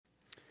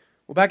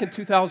Well, back in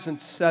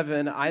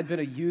 2007, I had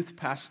been a youth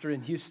pastor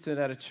in Houston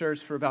at a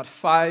church for about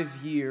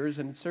 5 years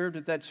and served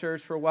at that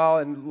church for a while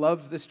and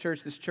loved this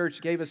church. This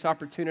church gave us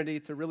opportunity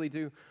to really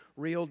do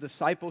real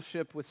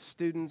discipleship with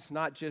students,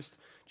 not just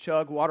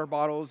chug water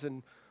bottles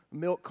and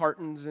milk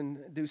cartons and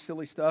do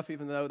silly stuff,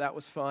 even though that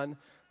was fun,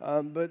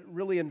 but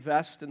really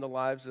invest in the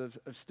lives of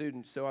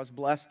students. So I was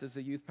blessed as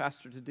a youth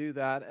pastor to do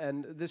that.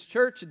 And this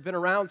church had been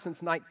around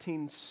since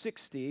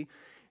 1960,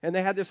 and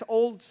they had this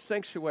old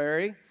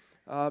sanctuary.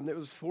 It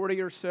was 40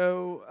 or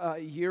so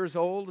years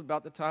old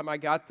about the time I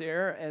got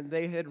there, and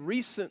they had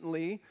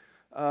recently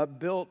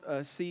built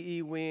a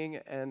CE wing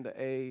and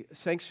a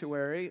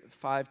sanctuary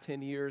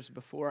 5-10 years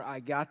before I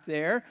got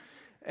there.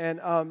 And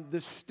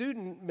the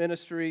student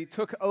ministry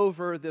took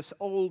over this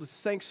old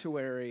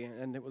sanctuary,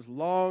 and it was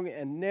long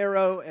and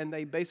narrow, and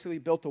they basically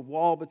built a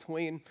wall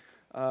between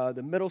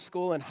the middle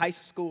school and high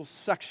school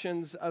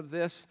sections of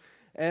this.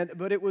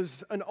 But it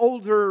was an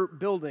older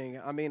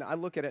building. I mean, I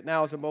look at it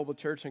now as a mobile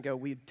church and go,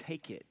 we'd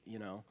take it, you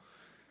know.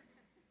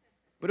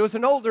 But it was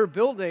an older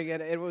building,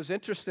 and it was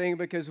interesting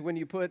because when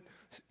you put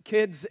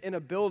kids in a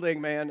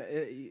building, man,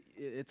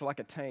 it's like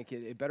a tank.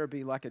 It better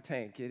be like a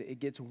tank. It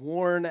gets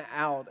worn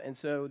out. And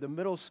so the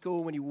middle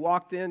school, when you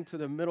walked into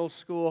the middle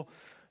school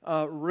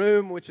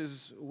room, which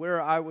is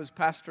where I was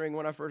pastoring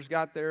when I first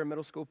got there,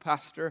 middle school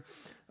pastor,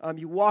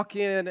 you walk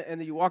in, and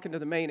then you walk into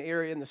the main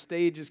area, and the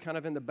stage is kind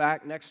of in the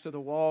back next to the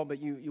wall,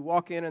 but you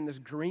walk in, and this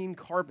green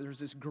carpet, there's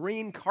this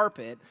green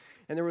carpet,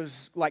 and there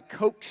was like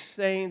Coke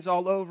stains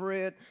all over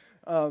it,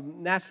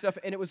 nasty stuff.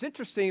 And it was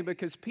interesting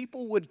because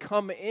people would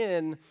come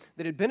in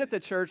that had been at the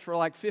church for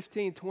like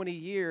 15, 20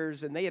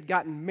 years, and they had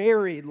gotten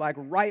married like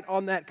right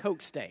on that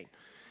Coke stain,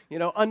 you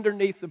know,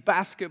 underneath the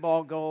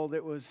basketball goal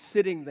that was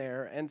sitting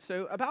there. And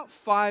so about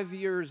 5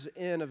 years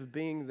in of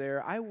being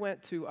there, I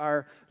went to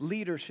our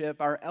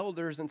leadership, our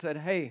elders, and said,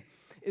 hey,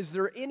 is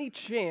there any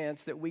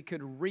chance that we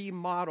could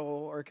remodel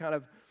or kind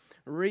of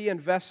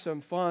reinvest some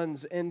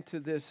funds into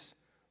this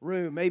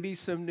room? Maybe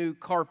some new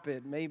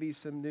carpet, maybe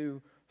some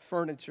new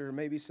furniture,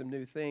 maybe some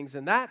new things.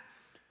 And that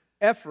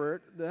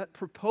effort, that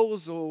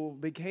proposal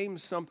became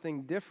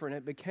something different.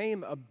 It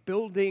became a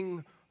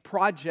building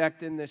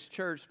project in this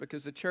church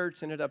because the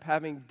church ended up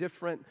having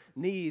different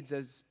needs.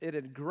 As it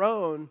had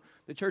grown,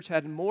 the church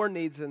had more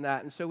needs than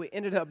that. And so we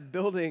ended up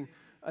building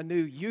a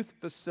new youth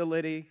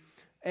facility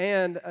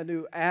and a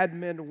new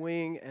admin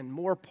wing and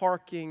more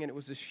parking, and it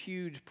was this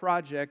huge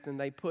project, and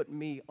they put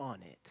me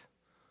on it.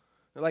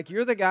 They're like,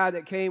 you're the guy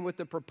that came with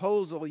the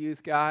proposal,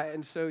 youth guy,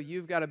 and so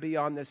you've got to be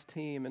on this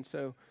team. And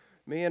so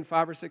me and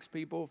 5 or 6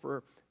 people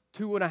for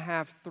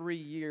 2.5, 3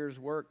 years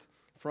worked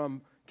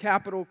from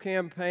capital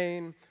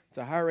campaign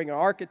to hiring an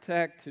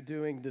architect to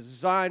doing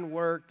design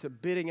work to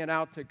bidding it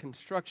out to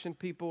construction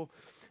people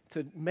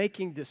to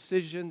making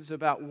decisions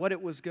about what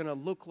it was going to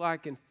look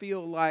like and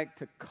feel like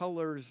to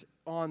colors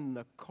on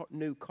the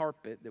new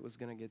carpet that was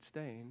going to get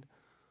stained.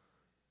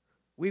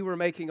 We were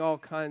making all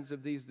kinds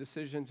of these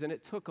decisions, and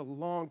it took a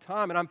long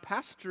time. And I'm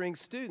pastoring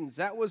students.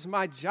 That was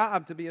my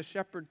job, to be a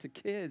shepherd to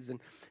kids and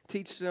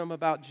teach them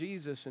about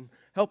Jesus and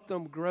help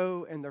them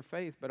grow in their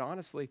faith. But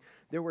honestly,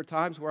 there were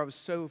times where I was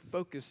so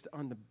focused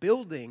on the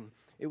building,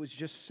 it was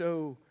just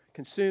so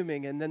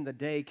consuming. And then the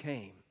day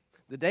came.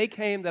 The day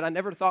came that I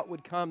never thought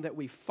would come, that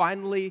we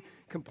finally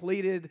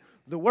completed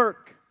the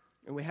work.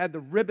 And we had the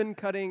ribbon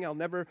cutting, I'll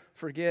never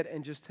forget,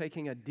 and just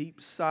taking a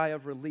deep sigh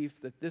of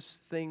relief that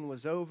this thing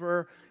was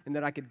over and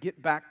that I could get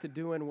back to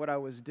doing what I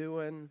was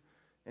doing.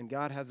 And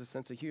God has a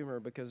sense of humor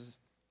because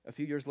a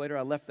few years later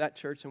I left that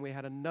church and we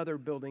had another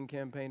building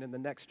campaign in the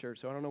next church,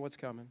 so I don't know what's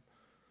coming.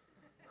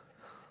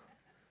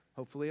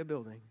 Hopefully a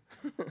building.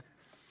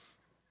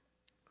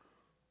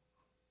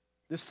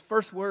 The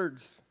first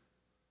words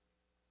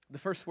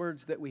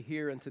that we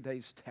hear in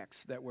today's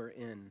text that we're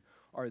in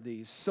are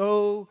these: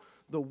 so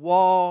the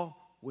wall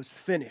was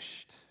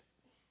finished.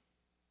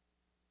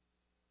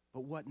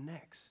 But what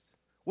next?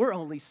 We're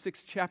only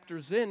 6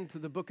 chapters into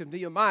the book of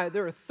Nehemiah.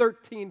 There are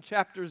 13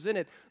 chapters in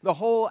it. The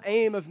whole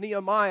aim of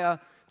Nehemiah,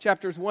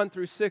 chapters 1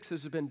 through 6,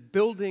 has been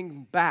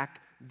building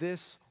back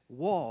this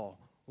wall.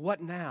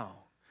 What now?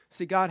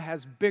 See, God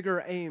has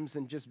bigger aims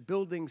than just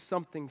building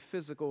something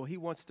physical. He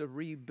wants to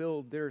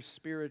rebuild their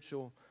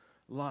spiritual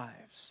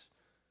lives.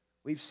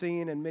 We've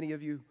seen, and many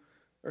of you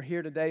are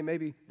here today,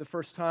 maybe the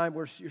first time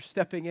where you're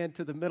stepping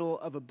into the middle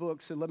of a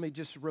book. So let me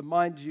just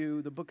remind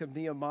you, the book of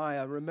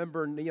Nehemiah.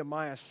 Remember,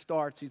 Nehemiah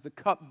starts. He's the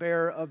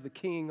cupbearer of the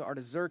king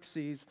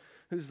Artaxerxes,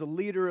 who's the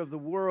leader of the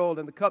world.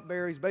 And the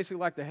cupbearer, he's basically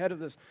like the head of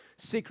this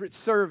secret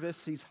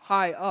service. He's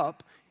high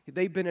up.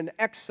 They've been in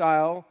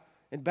exile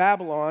in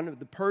Babylon.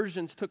 The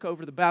Persians took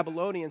over the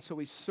Babylonians, so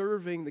he's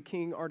serving the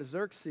king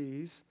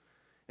Artaxerxes.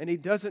 And he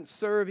doesn't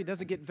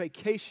get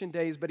vacation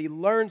days, but he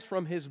learns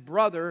from his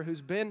brother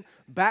who's been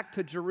back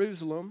to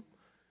Jerusalem.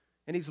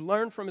 And he's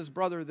learned from his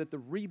brother that the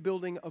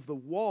rebuilding of the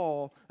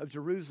wall of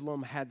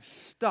Jerusalem had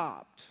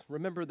stopped.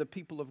 Remember, the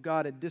people of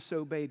God had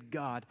disobeyed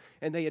God,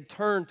 and they had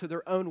turned to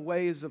their own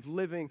ways of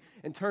living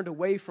and turned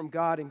away from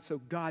God. And so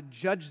God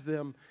judged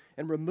them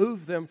and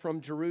removed them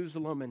from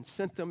Jerusalem and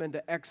sent them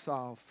into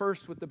exile,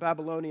 first with the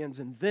Babylonians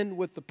and then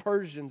with the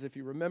Persians, if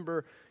you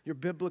remember your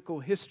biblical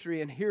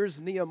history. And here's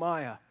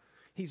Nehemiah.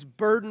 He's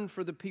burdened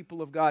for the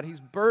people of God. He's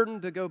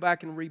burdened to go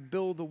back and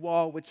rebuild the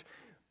wall, which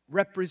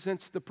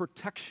represents the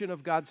protection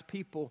of God's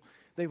people.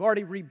 They've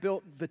already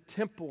rebuilt the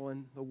temple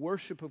and the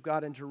worship of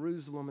God in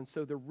Jerusalem, and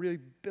so they're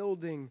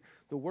rebuilding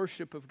the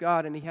worship of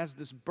God, and he has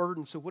this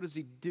burden. So what does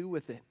he do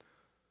with it?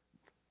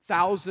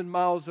 1,000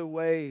 miles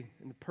away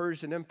in the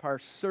Persian Empire,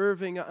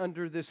 serving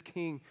under this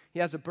king, he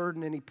has a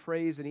burden, and he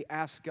prays and he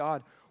asks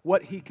God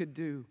what he could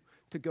do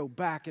to go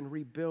back and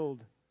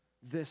rebuild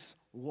this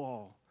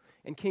wall.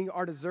 And King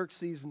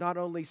Artaxerxes not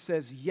only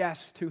says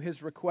yes to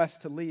his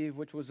request to leave,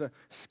 which was a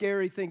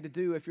scary thing to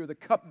do if you're the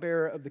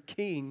cupbearer of the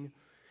king.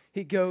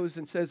 He goes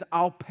and says,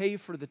 I'll pay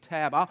for the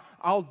tab.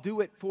 I'll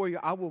do it for you.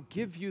 I will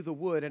give you the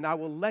wood, and I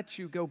will let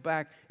you go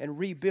back and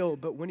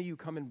rebuild. But when are you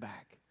coming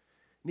back?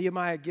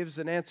 Nehemiah gives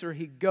an answer.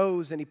 He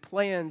goes and he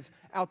plans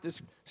out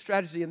this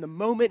strategy. And the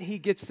moment he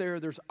gets there,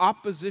 there's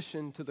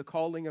opposition to the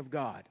calling of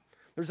God.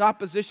 There's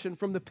opposition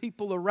from the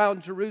people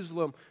around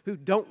Jerusalem who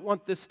don't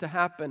want this to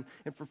happen.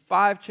 And for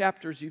 5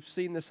 chapters, you've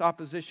seen this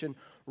opposition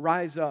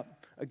rise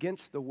up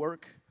against the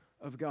work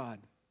of God.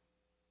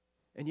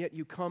 And yet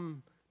you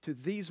come to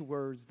these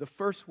words, the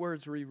first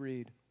words we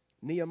read,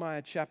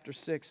 Nehemiah chapter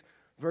 6,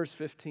 verse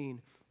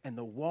 15, and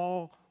the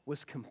wall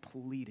was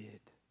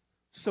completed.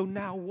 So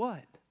now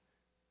what?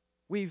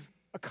 We've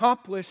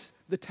accomplished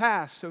the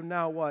task, so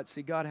now what?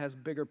 See, God has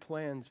bigger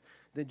plans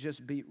than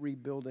just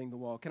rebuilding the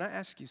wall. Can I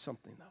ask you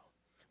something, though?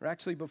 Or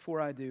actually,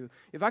 before I do,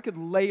 if I could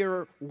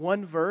layer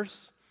one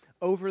verse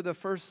over the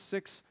first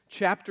 6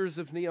 chapters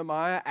of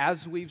Nehemiah,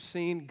 as we've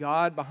seen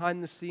God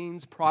behind the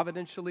scenes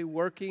providentially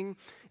working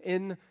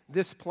in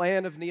this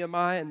plan of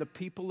Nehemiah and the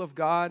people of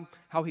God,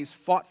 how he's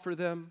fought for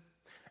them,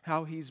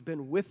 how he's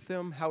been with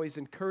them, how he's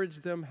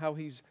encouraged them, how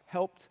he's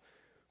helped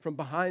from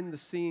behind the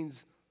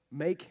scenes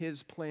make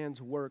his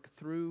plans work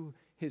through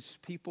his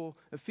people.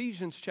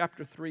 Ephesians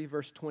chapter 3,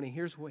 verse 20,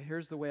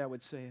 here's the way I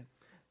would say it.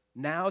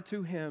 Now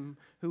to him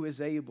who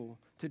is able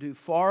to do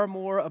far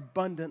more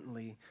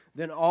abundantly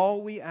than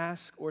all we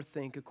ask or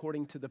think,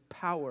 according to the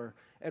power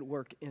at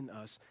work in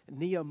us.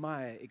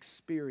 Nehemiah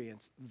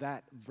experienced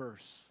that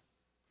verse.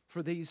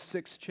 For these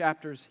 6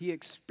 chapters, he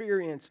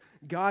experienced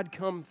God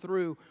come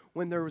through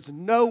when there was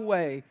no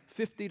way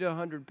 50 to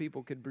 100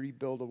 people could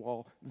rebuild a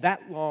wall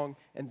that long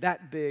and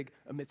that big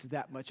amidst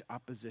that much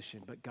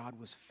opposition. But God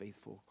was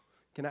faithful.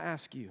 Can I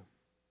ask you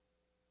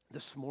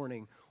this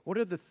morning, what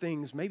are the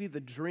things, maybe the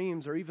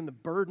dreams or even the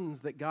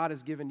burdens that God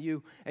has given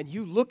you, and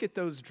you look at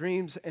those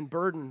dreams and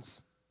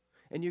burdens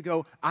and you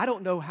go, I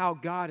don't know how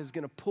God is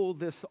going to pull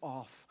this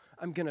off.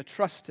 I'm going to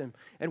trust him.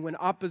 And when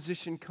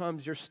opposition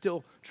comes, you're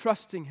still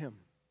trusting him.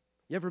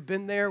 You ever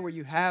been there where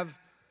you have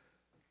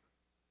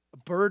a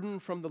burden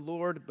from the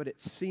Lord, but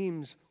it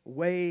seems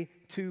way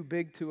too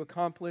big to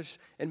accomplish?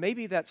 And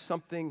maybe that's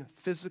something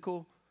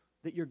physical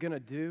that you're going to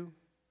do,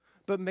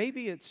 but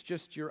maybe it's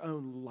just your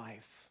own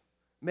life.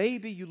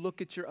 Maybe you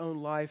look at your own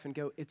life and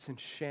go, it's in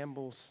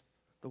shambles.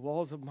 The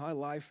walls of my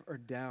life are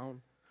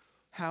down.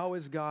 How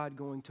is God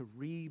going to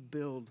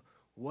rebuild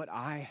what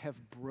I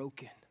have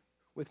broken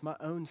with my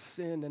own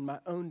sin and my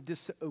own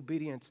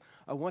disobedience?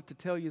 I want to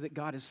tell you that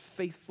God is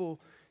faithful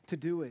to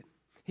do it.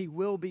 He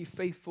will be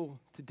faithful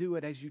to do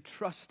it as you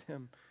trust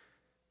him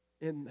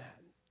in that.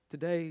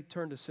 Today,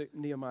 turn to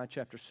Nehemiah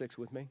chapter 6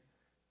 with me.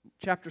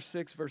 Chapter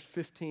 6, verse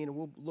 15, and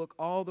we'll look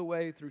all the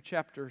way through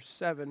chapter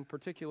 7,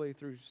 particularly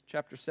through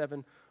chapter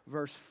 7,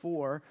 verse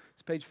 4.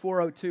 It's page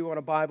 402 on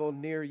a Bible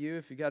near you.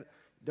 If you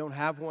don't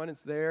have one,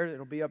 it's there.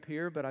 It'll be up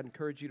here, but I'd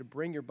encourage you to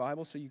bring your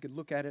Bible so you could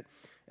look at it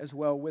as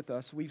well with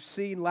us. We've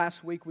seen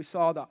last week, we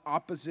saw the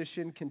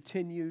opposition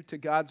continue to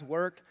God's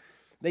work.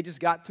 They just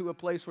got to a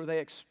place where they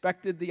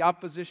expected the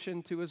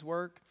opposition to his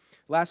work.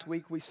 Last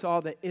week, we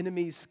saw the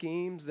enemy's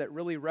schemes that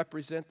really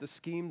represent the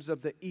schemes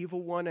of the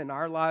evil one in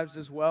our lives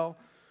as well.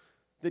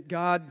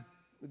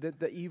 That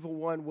the evil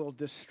one will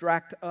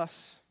distract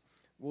us,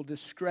 will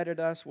discredit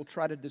us, will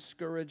try to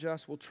discourage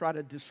us, will try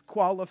to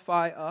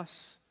disqualify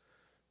us.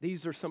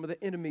 These are some of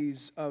the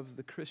enemies of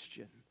the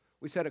Christian.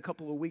 We said a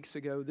couple of weeks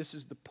ago, this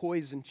is the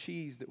poison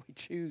cheese that we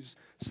choose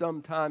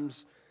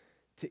sometimes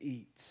to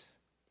eat.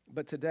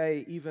 But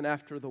today, even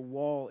after the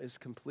wall is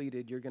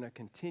completed, you're going to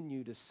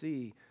continue to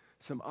see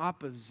some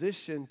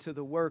opposition to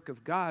the work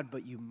of God,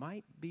 but you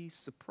might be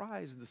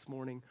surprised this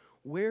morning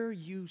where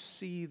you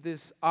see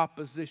this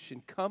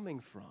opposition coming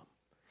from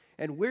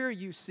and where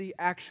you see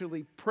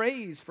actually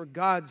praise for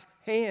God's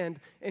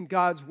hand and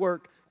God's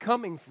work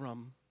coming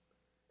from.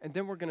 And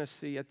then we're going to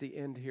see at the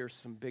end here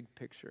some big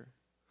picture.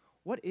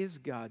 What is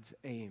God's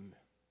aim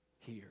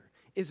here?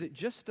 Is it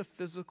just a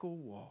physical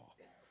wall,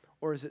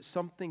 or is it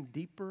something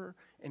deeper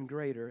and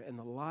greater in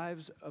the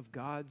lives of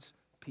God's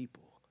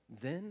people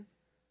then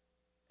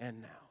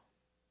and now?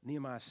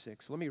 Nehemiah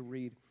 6. Let me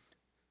read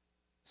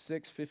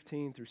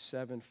 6:15 through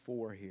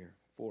 7:4 here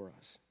for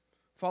us.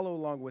 Follow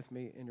along with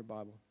me in your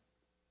Bible.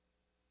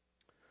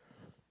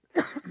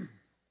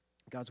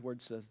 God's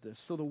word says this.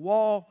 So the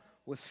wall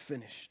was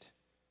finished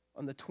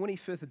on the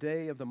 25th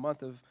day of the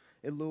month of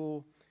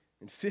Elul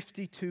in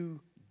 52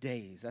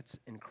 days. That's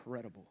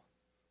incredible.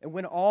 And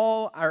when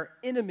all our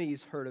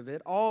enemies heard of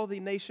it, all the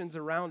nations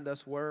around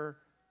us were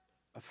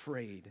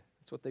afraid.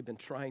 That's what they've been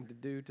trying to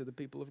do to the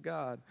people of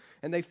God.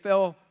 And they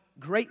fell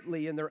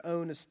greatly in their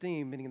own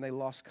esteem, meaning they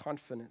lost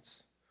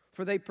confidence.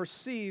 For they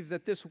perceived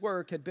that this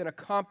work had been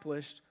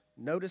accomplished,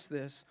 notice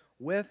this,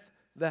 with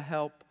the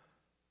help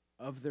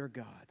of their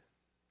God.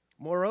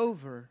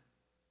 Moreover,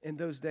 in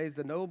those days,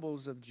 the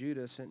nobles of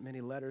Judah sent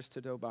many letters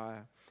to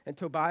Tobiah, and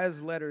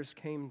Tobiah's letters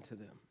came to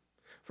them.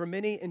 For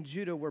many in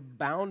Judah were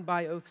bound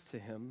by oath to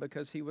him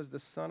because he was the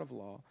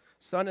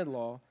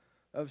son-in-law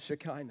of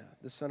Shekinah,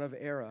 the son of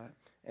Era,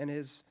 and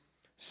his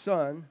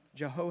son,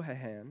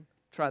 Jehohanan.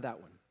 Try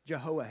that one,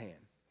 Jehohanan.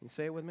 Can you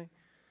say it with me?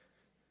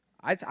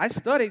 I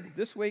studied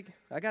this week.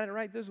 I got it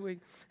right this week.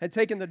 Had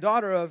taken the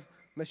daughter of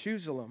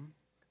Meshullam,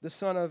 the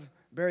son of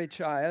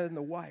Berechiah, and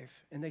the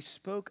wife, and they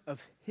spoke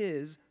of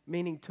his,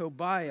 meaning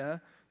Tobiah.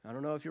 I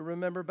don't know if you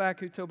remember back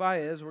who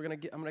Tobiah is. I'm going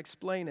to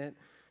explain it.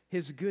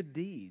 His good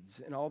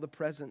deeds and all the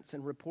presents,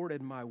 and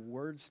reported my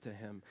words to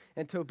him.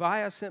 And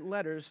Tobiah sent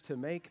letters to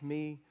make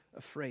me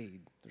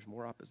afraid. There's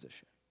more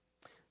opposition.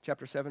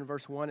 Chapter 7,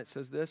 verse 1, it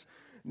says this.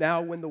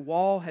 Now, when the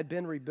wall had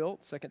been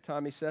rebuilt, second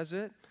time he says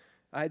it,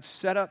 I had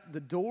set up the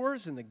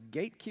doors, and the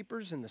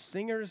gatekeepers and the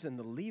singers and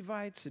the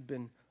Levites had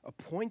been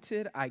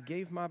appointed. I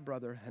gave my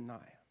brother Hananiah,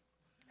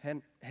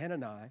 and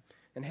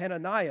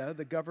Hananiah,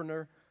 the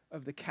governor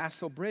of the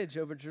castle bridge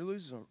over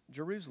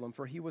Jerusalem,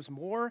 for he was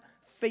more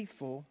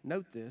faithful,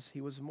 note this,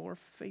 he was more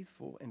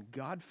faithful and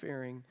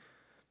God-fearing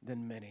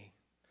than many.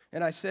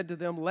 And I said to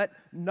them, let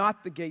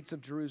not the gates of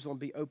Jerusalem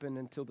be opened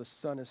until the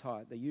sun is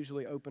hot. They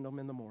usually opened them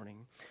in the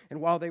morning. And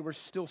while they were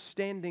still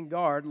standing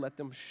guard, let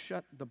them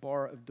shut the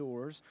bar of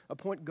doors.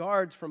 Appoint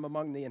guards from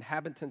among the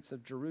inhabitants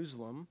of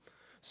Jerusalem,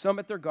 some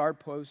at their guard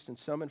posts and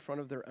some in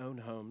front of their own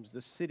homes.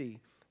 The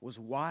city was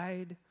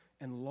wide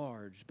and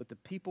large, but the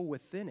people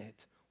within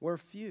it were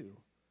few,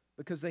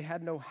 because they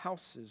had no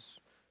houses,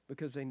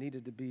 because they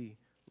needed to be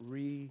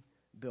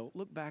rebuilt.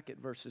 Look back at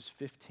verses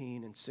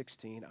 15 and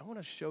 16. I want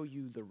to show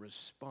you the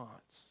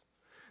response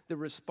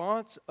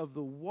of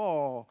the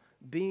wall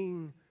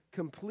being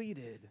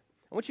completed.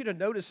 I want you to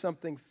notice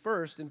something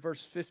first in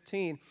verse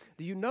 15.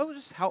 Do you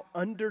notice how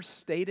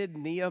understated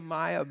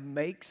Nehemiah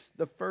makes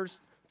the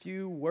first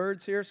few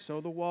words here?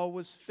 So the wall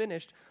was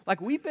finished. Like,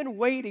 we've been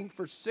waiting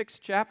for 6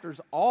 chapters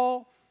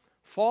all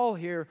fall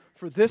here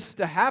for this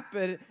to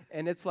happen,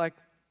 and it's like,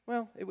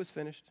 well, it was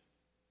finished.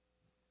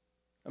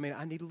 I mean,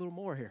 I need a little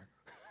more here.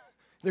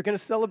 They're going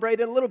to celebrate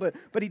it a little bit,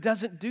 but he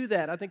doesn't do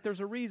that. I think there's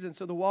a reason.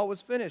 So the wall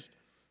was finished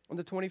on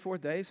the 24th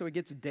day, so he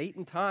gets date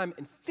and time.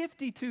 In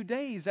 52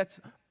 days, that's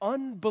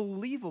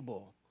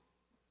unbelievable.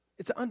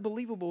 It's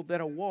unbelievable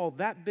that a wall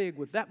that big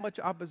with that much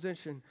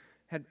opposition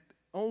had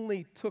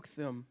only took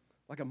them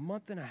like a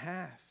month and a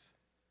half.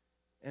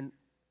 And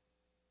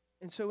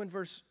so in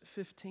verse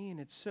 15,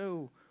 it's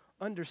so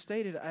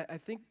understated. I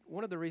think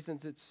one of the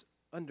reasons it's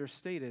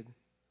understated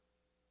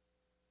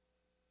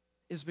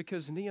is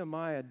because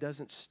Nehemiah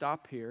doesn't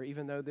stop here,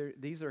 even though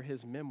these are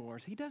his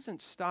memoirs. He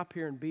doesn't stop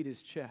here and beat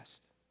his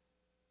chest.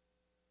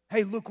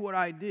 Hey, look what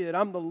I did.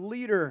 I'm the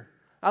leader.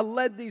 I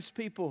led these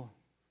people.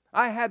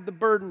 I had the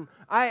burden.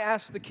 I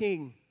asked the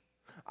king.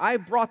 I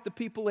brought the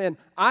people in.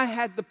 I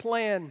had the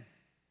plan.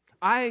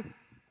 I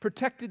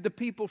protected the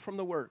people from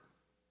the work.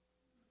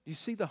 Do you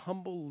see the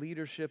humble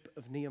leadership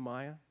of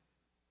Nehemiah?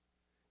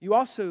 You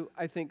also,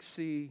 I think,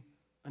 see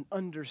an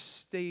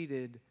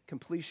understated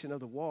completion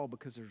of the wall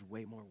because there's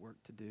way more work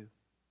to do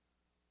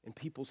in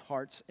people's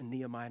hearts, and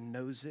Nehemiah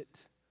knows it.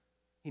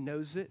 He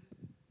knows it.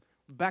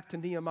 Back to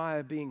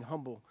Nehemiah being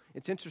humble.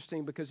 It's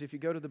interesting because if you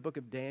go to the book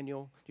of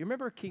Daniel, do you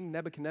remember King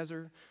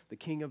Nebuchadnezzar, the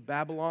king of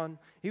Babylon?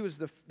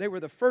 They were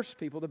the first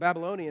people, the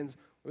Babylonians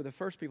were the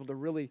first people to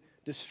really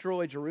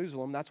destroy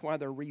Jerusalem. That's why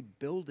they're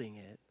rebuilding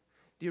it.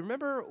 Do you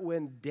remember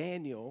when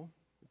Daniel,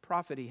 the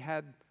prophet,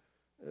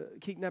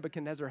 King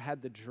Nebuchadnezzar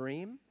had the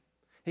dream?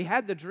 He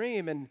had the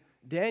dream, and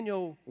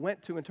Daniel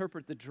went to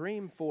interpret the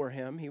dream for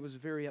him. He was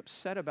very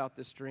upset about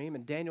this dream,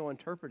 and Daniel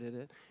interpreted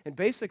it and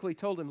basically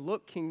told him,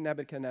 look, King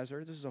Nebuchadnezzar,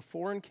 this is a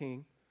foreign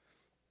king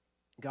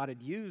God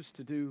had used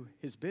to do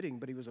his bidding,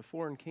 but he was a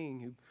foreign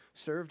king who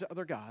served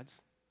other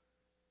gods.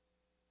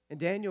 And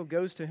Daniel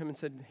goes to him and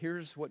said,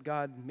 here's what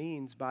God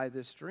means by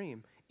this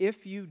dream.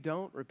 If you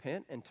don't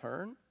repent and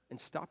turn and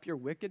stop your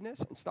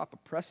wickedness and stop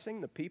oppressing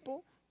the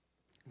people,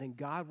 then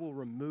God will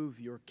remove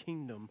your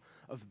kingdom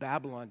of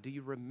Babylon. Do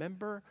you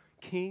remember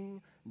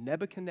King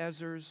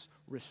Nebuchadnezzar's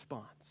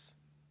response?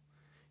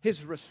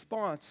 His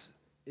response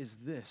is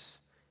this: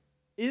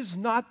 is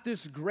not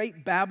this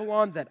great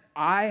Babylon that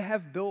I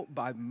have built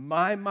by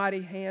my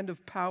mighty hand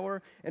of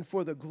power and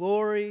for the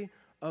glory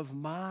of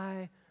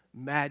my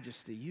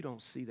majesty? You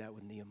don't see that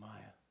with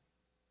Nehemiah.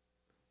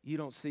 You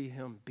don't see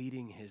him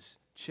beating his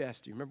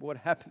chest. Do you remember what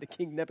happened to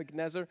King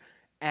Nebuchadnezzar?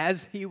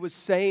 As he was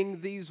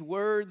saying these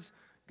words,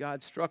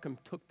 God struck him,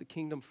 took the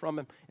kingdom from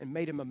him, and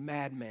made him a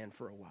madman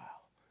for a while.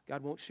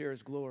 God won't share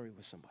his glory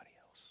with somebody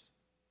else.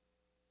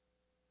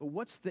 But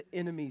what's the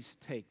enemy's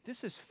take?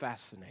 This is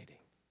fascinating.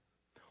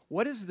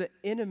 What is the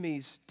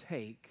enemy's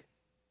take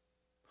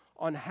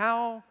on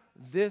how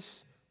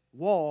this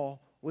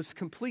wall was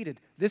completed?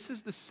 This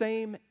is the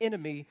same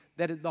enemy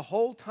that the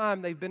whole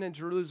time they've been in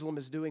Jerusalem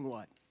is doing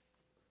what?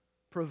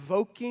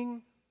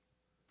 Provoking,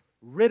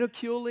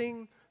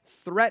 ridiculing,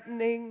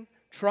 threatening,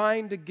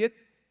 trying to get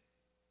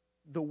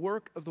the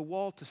work of the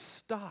wall to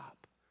stop.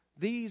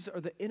 These are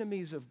the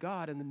enemies of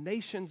God and the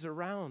nations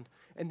around.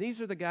 And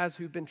these are the guys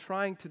who've been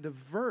trying to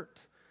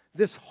divert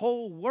this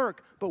whole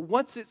work. But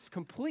once it's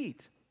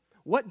complete,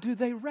 what do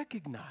they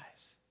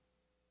recognize?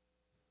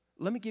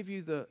 Let me give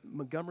you the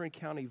Montgomery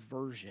County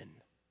version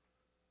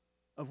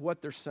of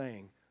what they're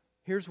saying.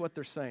 Here's what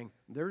they're saying.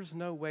 There's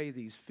no way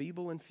these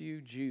feeble and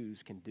few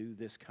Jews can do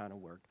this kind of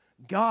work.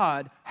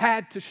 God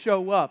had to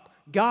show up.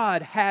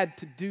 God had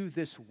to do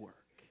this work.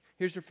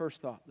 Here's your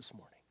first thought this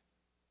morning.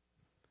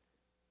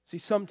 See,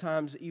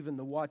 sometimes even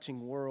the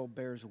watching world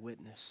bears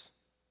witness.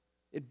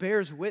 It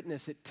bears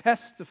witness, it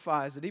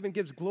testifies, it even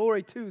gives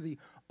glory to the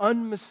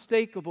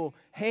unmistakable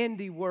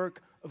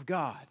handiwork of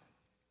God.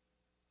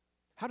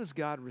 How does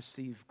God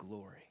receive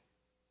glory?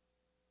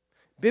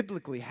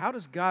 Biblically, how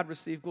does God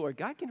receive glory?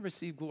 God can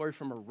receive glory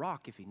from a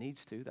rock if he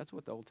needs to. That's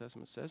what the Old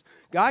Testament says.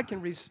 God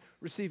can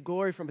receive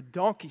glory from a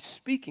donkey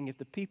speaking if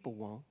the people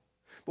won't.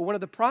 But one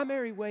of the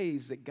primary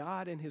ways that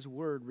God and his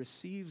word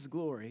receives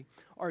glory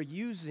are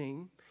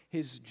using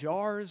his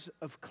jars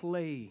of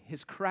clay,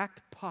 his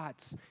cracked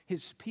pots,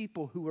 his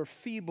people who are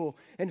feeble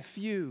and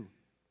few,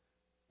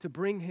 to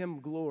bring him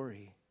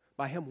glory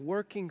by him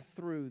working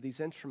through these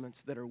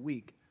instruments that are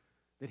weak,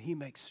 that he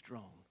makes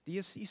strong.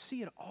 You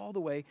see it all the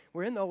way.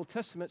 We're in the Old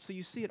Testament, so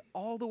you see it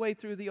all the way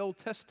through the Old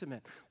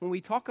Testament. When we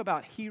talk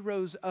about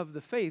heroes of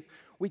the faith,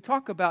 we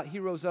talk about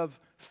heroes of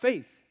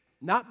faith,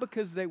 not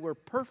because they were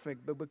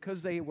perfect, but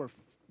because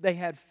they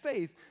had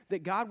faith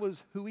that God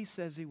was who he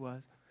says he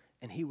was,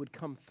 and he would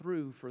come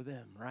through for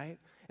them, right?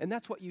 And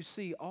that's what you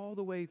see all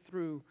the way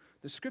through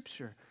the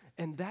Scripture.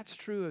 And that's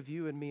true of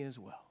you and me as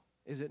well,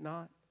 is it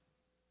not?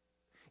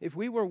 If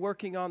we were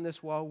working on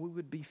this wall, we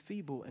would be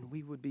feeble and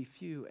we would be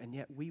few, and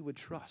yet we would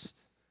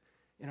trust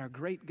in our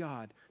great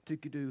God to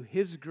do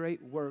his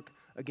great work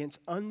against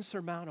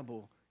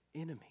unsurmountable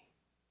enemy.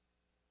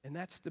 And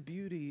that's the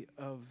beauty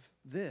of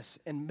this.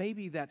 And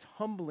maybe that's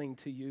humbling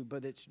to you,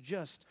 but it's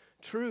just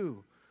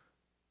true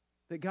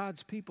that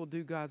God's people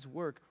do God's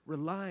work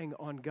relying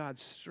on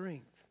God's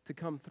strength to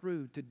come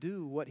through, to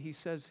do what he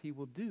says he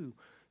will do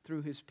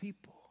through his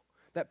people.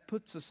 That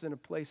puts us in a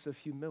place of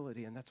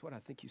humility, and that's what I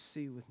think you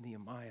see with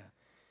Nehemiah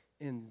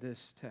in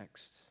this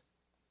text.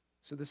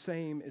 So the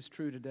same is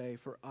true today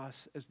for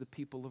us as the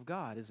people of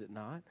God, is it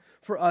not?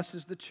 For us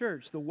as the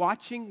church. The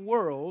watching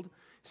world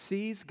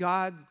sees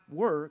God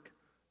work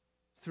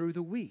through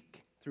the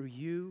weak, through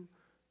you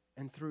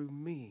and through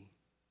me.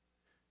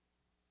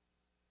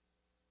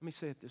 Let me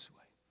say it this way.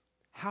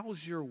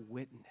 How's your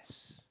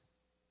witness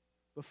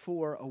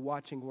before a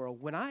watching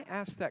world? When I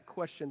ask that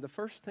question, the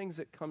first things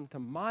that come to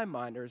my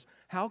mind is,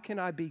 how can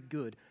I be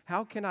good?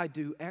 How can I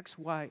do X,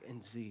 Y,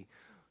 and Z?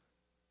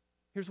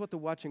 Here's what the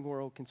watching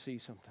world can see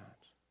sometimes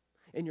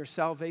in your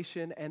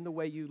salvation and the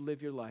way you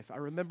live your life. I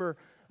remember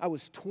I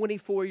was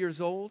 24 years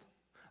old.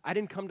 I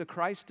didn't come to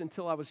Christ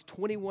until I was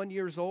 21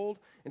 years old.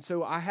 And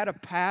so I had a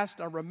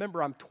past. I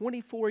remember I'm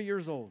 24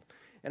 years old.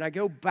 And I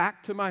go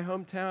back to my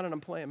hometown and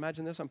I'm playing,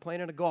 imagine this, I'm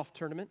playing in a golf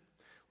tournament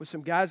with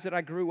some guys that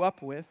I grew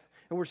up with.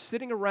 And we're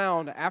sitting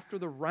around after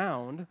the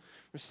round.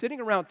 We're sitting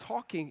around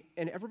talking,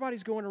 and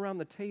everybody's going around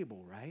the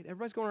table, right?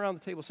 Everybody's going around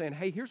the table saying,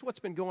 hey, here's what's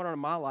been going on in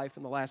my life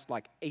in the last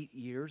 8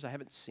 years. I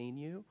haven't seen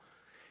you.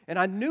 And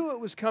I knew it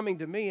was coming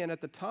to me, and at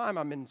the time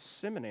I'm in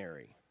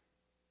seminary.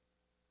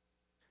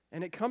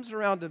 And it comes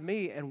around to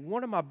me, and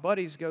one of my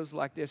buddies goes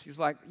like this. He's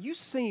like, you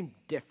seem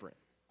different.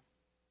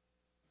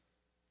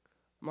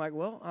 I'm like,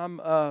 well,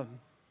 I'm a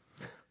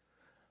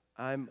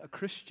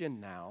Christian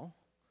now.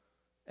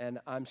 And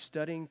I'm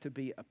studying to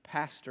be a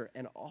pastor,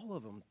 and all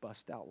of them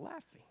bust out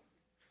laughing.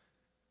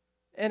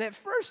 And at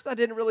first, I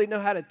didn't really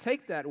know how to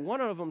take that. One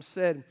of them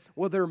said,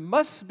 well, there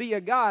must be a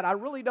God. I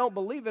really don't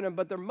believe in him,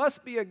 but there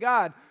must be a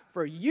God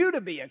for you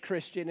to be a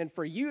Christian and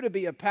for you to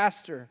be a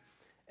pastor.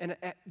 And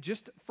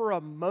just for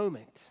a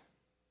moment,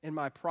 in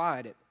my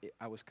pride,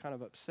 I was kind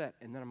of upset.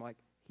 And then I'm like,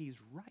 he's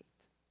right.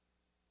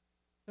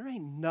 There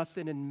ain't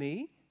nothing in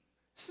me.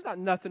 This is not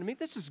nothing in me.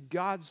 This is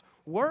God's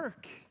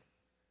work.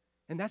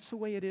 And that's the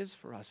way it is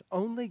for us.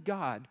 Only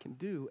God can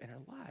do in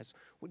our lives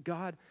what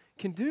God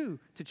can do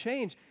to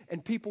change.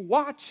 And people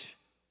watch.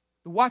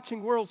 The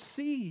watching world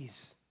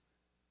sees.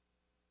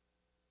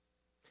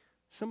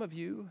 Some of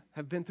you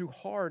have been through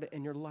hard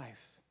in your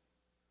life.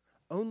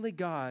 Only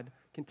God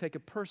can take a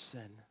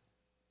person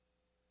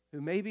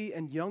who maybe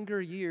in younger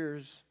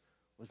years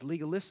was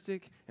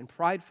legalistic and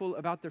prideful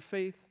about their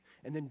faith,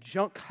 and then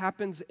junk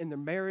happens in their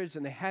marriage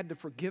and they had to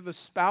forgive a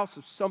spouse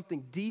of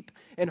something deep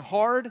and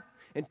hard.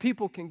 And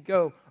people can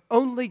go,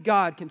 only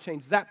God can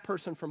change that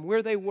person from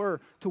where they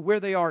were to where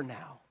they are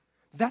now.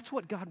 That's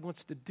what God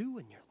wants to do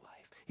in your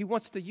life. He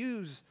wants to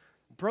use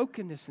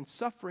brokenness and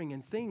suffering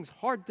and things,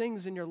 hard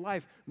things in your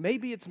life.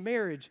 Maybe it's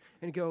marriage,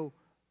 and go,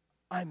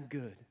 I'm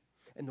good.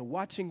 And the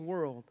watching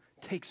world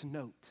takes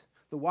note.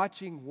 The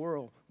watching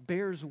world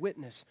bears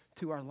witness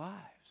to our lives.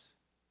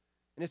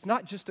 And it's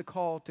not just a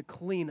call to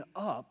clean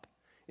up,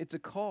 it's a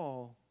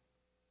call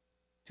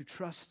to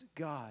trust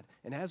God.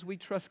 And as we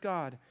trust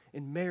God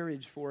in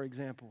marriage, for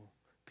example,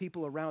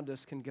 people around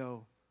us can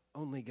go,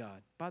 only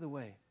God. By the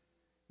way,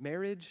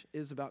 marriage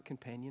is about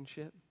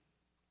companionship,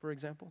 for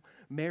example.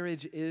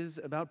 Marriage is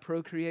about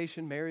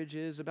procreation. Marriage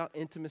is about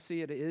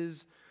intimacy. It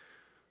is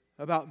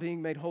about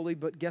being made holy.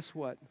 But guess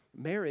what?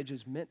 Marriage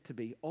is meant to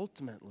be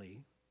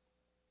ultimately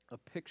a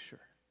picture.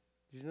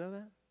 Did you know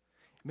that?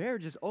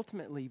 Marriage is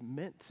ultimately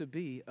meant to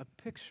be a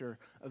picture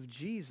of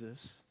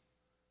Jesus,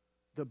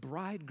 the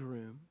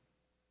bridegroom,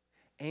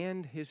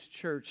 and his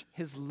church,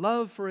 his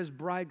love for his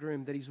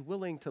bridegroom, that he's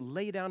willing to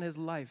lay down his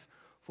life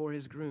for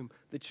his groom,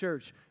 the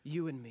church,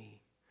 you and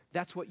me.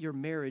 That's what your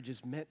marriage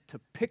is meant to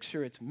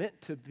picture. It's meant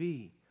to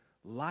be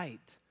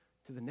light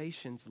to the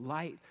nations,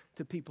 light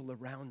to people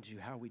around you.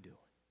 How are we doing?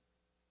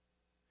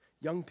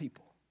 Young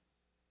people,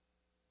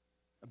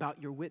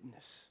 about your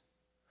witness.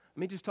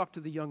 Let me just talk to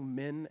the young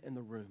men in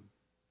the room.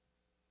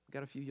 We've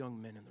got a few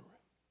young men in the room.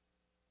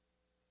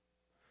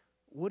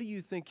 What do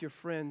you think your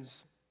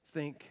friends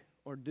think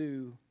or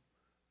do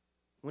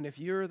when, if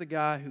you're the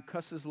guy who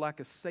cusses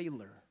like a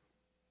sailor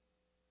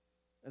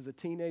as a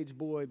teenage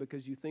boy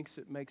because you think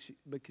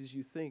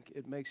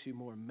it makes you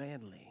more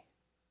manly?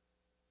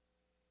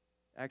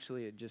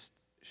 Actually, it just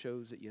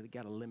shows that you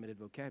got a limited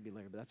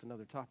vocabulary, but that's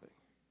another topic.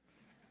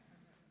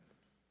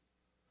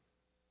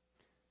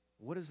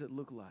 What does it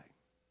look like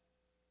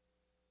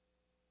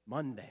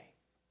Monday,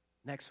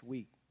 next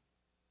week,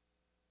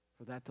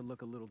 for that to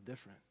look a little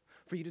different?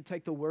 For you to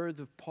take the words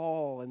of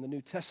Paul in the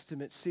New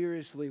Testament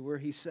seriously, where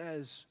he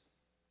says,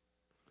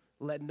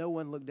 let no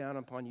one look down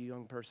upon you,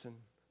 young person,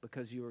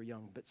 because you are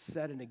young, but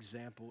set an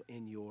example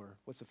in your,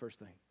 what's the first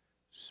thing?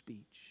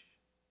 Speech,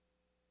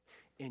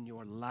 in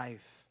your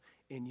life,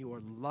 in your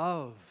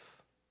love,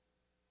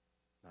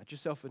 not your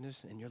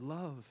selfishness, in your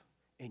love,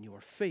 in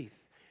your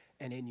faith,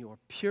 and in your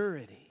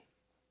purity.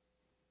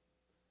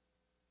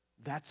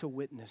 That's a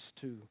witness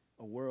to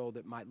a world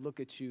that might look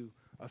at you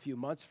a few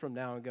months from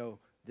now and go,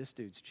 this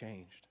dude's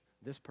changed.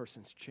 This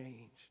person's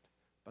changed.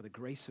 By the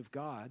grace of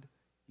God,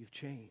 you've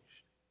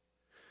changed.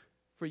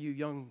 For you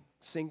young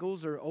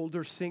singles or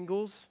older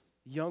singles,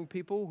 young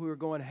people who are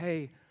going,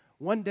 hey,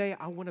 one day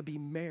I want to be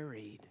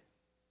married.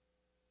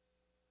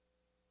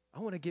 I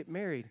want to get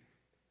married.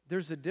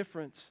 There's a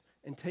difference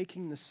in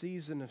taking the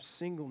season of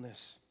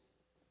singleness.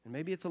 And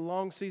maybe it's a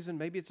long season,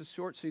 maybe it's a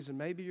short season,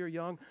 maybe you're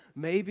young,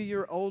 maybe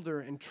you're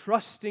older, and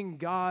trusting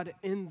God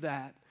in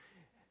that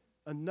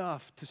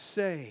enough to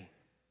say,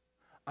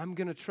 I'm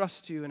going to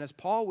trust you. And as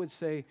Paul would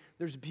say,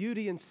 there's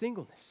beauty in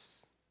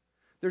singleness.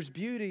 There's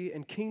beauty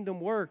in kingdom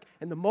work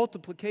and the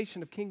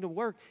multiplication of kingdom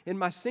work in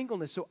my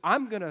singleness. So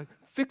I'm going to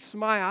fix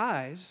my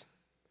eyes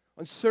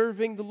on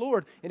serving the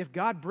Lord. And if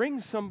God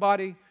brings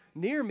somebody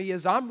near me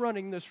as I'm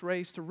running this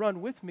race to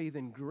run with me,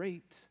 then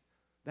great.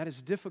 That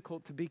is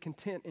difficult to be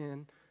content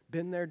in.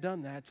 Been there,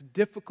 done that. It's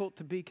difficult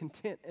to be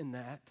content in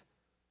that.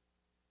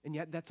 And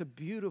yet that's a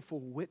beautiful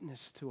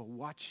witness to a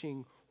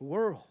watching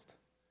world.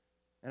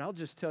 And I'll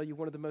just tell you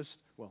one of the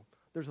most, well,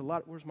 there's a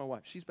lot. Where's my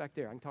wife? She's back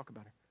there. I can talk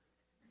about her.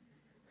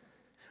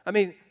 I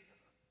mean,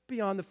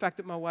 beyond the fact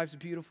that my wife's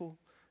beautiful,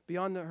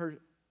 beyond her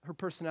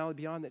personality,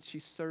 beyond that she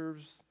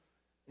serves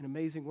in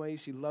amazing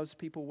ways, she loves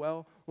people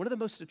well. One of the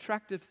most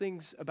attractive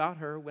things about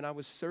her when I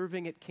was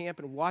serving at camp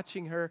and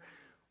watching her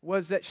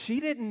was that she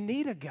didn't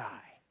need a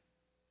guy.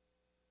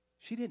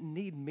 She didn't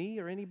need me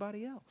or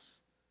anybody else.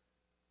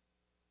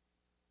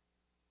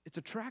 It's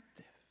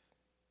attractive.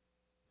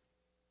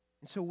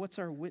 And so what's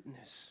our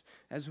witness?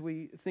 As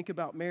we think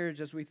about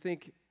marriage, as we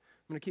think,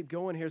 I'm going to keep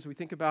going here, as we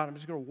think about, I'm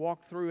just going to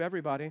walk through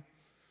everybody.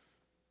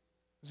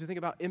 As we think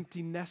about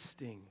empty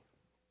nesting,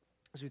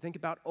 as we think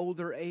about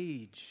older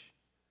age,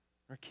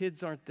 our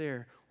kids aren't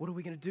there. What are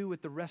we going to do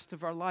with the rest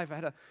of our life? I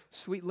had a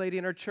sweet lady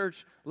in our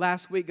church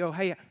last week go,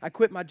 hey, I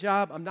quit my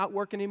job. I'm not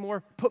working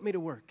anymore. Put me to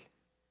work.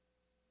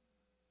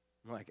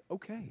 I'm like,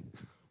 okay,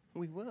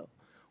 we will.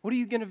 What are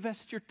you going to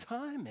invest your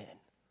time in?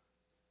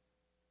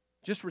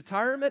 Just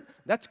retirement?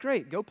 That's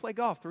great. Go play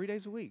golf 3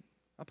 days a week.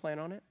 I plan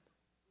on it.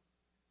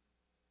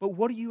 But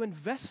what are you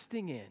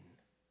investing in?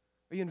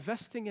 Are you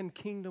investing in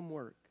kingdom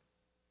work?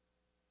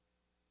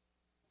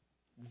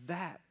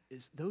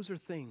 Those are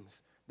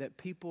things that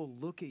people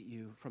look at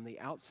you from the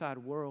outside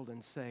world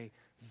and say,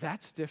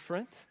 that's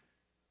different.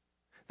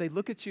 They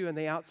look at you in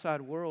the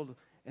outside world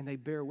and they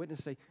bear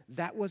witness, say,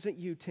 that wasn't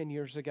you 10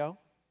 years ago.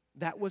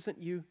 That wasn't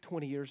you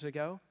 20 years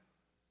ago.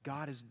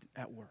 God is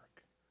at work.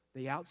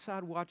 The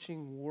outside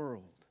watching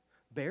world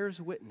bears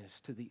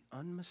witness to the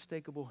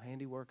unmistakable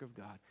handiwork of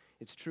God.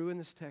 It's true in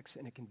this text,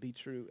 and it can be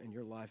true in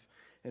your life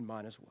and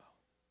mine as well.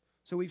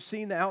 So we've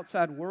seen the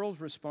outside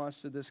world's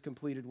response to this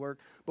completed work,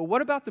 but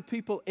what about the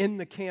people in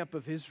the camp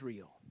of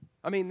Israel?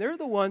 I mean, they're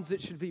the ones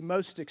that should be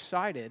most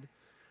excited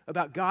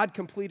about God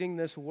completing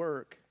this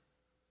work.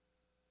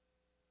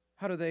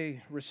 How do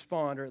they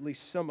respond, or at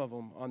least some of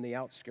them on the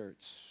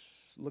outskirts?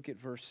 Look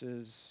at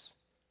verses.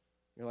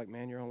 You're like,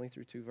 man, you're only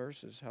through 2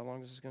 verses. How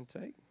long is this going to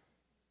take?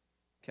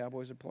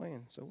 Cowboys are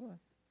playing, so what?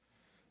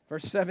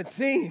 Verse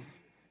 17.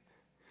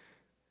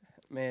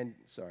 Man,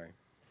 sorry.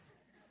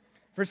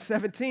 Verse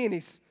 17,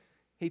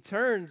 he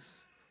turns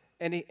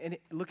and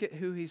look at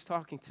who he's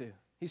talking to.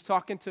 He's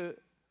talking to,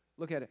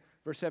 look at it,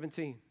 verse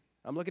 17.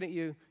 I'm looking at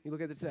you, you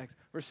look at the text.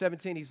 Verse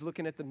 17, he's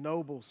looking at the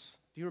nobles.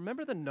 Do you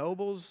remember the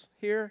nobles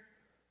here?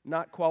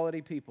 Not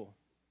quality people,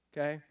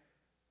 okay?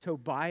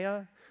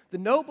 Tobiah. The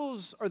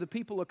nobles are the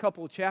people a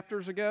couple of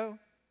chapters ago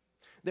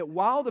that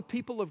while the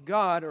people of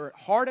God are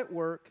hard at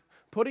work,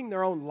 putting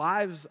their own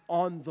lives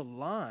on the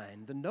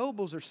line, the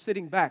nobles are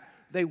sitting back.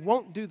 They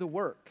won't do the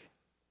work.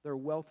 They're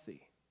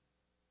wealthy.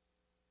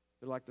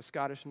 They're like the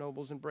Scottish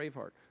nobles in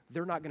Braveheart.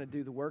 They're not going to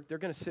do the work. They're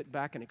going to sit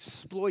back and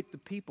exploit the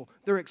people.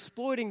 They're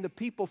exploiting the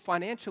people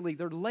financially.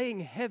 They're laying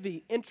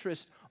heavy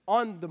interest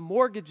on the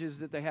mortgages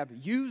that they have,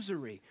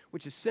 usury,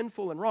 which is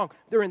sinful and wrong.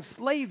 They're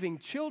enslaving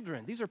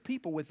children. These are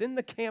people within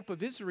the camp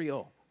of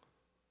Israel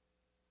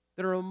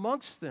that are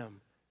amongst them.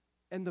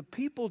 And the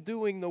people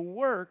doing the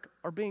work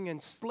are being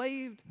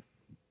enslaved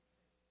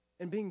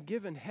and being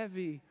given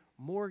heavy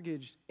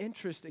mortgage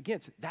interest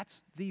against it.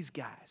 That's these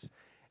guys.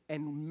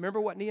 And remember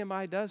what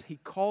Nehemiah does? He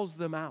calls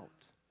them out.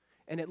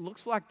 And it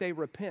looks like they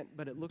repent,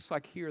 but it looks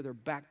like here they're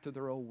back to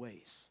their old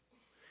ways.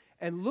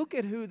 And look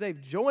at who they've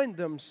joined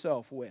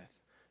themselves with.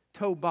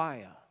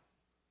 Tobiah.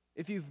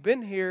 If you've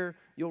been here,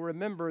 you'll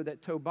remember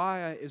that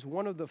Tobiah is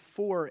one of the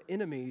 4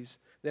 enemies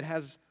that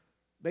has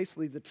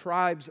basically the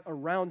tribes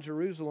around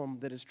Jerusalem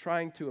that is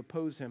trying to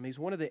oppose him. He's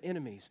one of the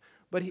enemies.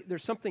 But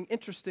there's something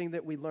interesting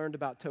that we learned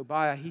about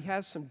Tobiah. He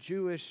has some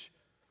Jewish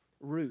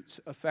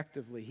roots,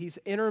 effectively. He's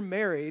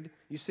intermarried.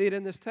 You see it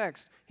in this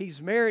text.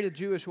 He's married a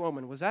Jewish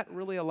woman. Was that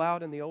really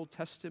allowed in the Old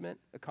Testament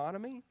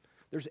economy?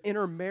 There's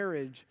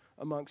intermarriage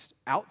amongst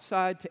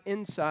outside to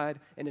inside,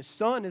 and his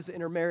son is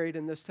intermarried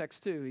in this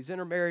text too. He's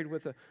intermarried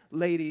with a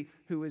lady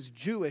who is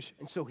Jewish,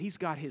 and so he's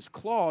got his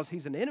claws.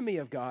 He's an enemy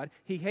of God.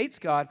 He hates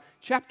God.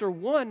 Chapter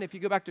 1, if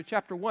you go back to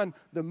chapter 1,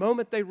 the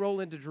moment they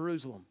roll into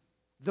Jerusalem,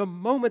 the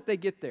moment they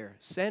get there,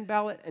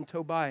 Sanballat and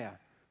Tobiah,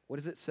 what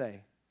does it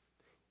say?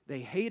 They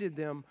hated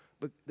them,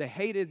 but they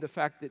hated the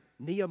fact that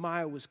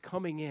Nehemiah was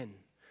coming in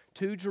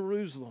to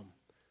Jerusalem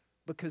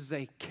because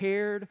they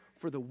cared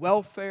for the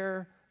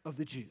welfare of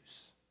the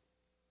Jews.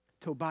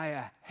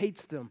 Tobiah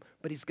hates them,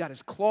 but he's got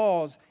his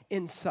claws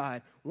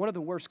inside. One of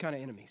the worst kind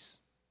of enemies.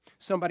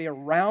 Somebody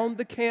around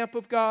the camp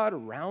of God,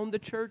 around the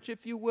church,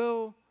 if you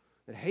will,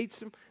 that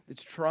hates him,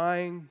 that's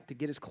trying to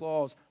get his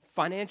claws.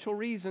 Financial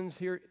reasons,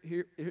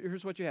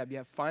 here's what you have. You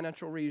have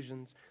financial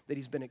reasons that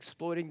he's been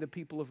exploiting the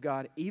people of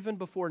God even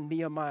before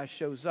Nehemiah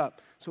shows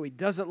up. So he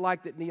doesn't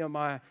like that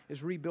Nehemiah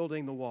is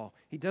rebuilding the wall.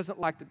 He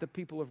doesn't like that the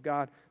people of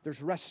God,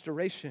 there's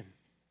restoration.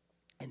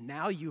 And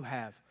now you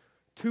have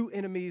 2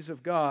 enemies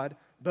of God,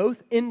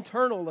 both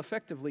internal,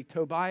 effectively,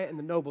 Tobiah and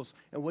the nobles.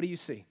 And what do you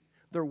see?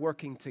 They're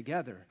working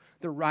together.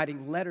 They're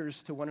writing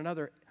letters to one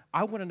another.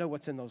 I want to know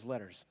what's in those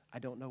letters. I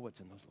don't know what's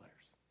in those letters.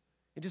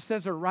 It just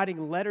says they're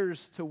writing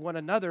letters to one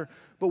another.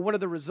 But one of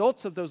the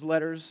results of those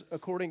letters,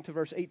 according to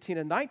verse 18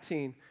 and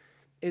 19,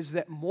 is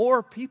that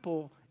more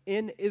people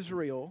in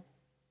Israel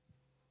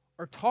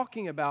are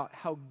talking about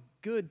how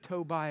good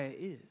Tobiah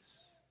is,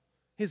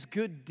 his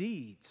good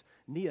deeds.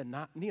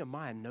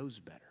 Nehemiah knows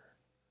better.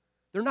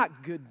 They're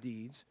not good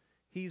deeds.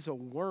 He's a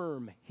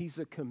worm. He's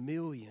a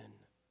chameleon.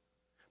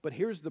 But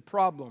here's the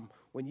problem.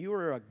 When you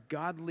are a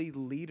godly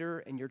leader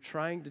and you're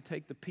trying to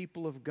take the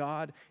people of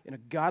God in a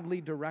godly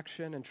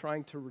direction and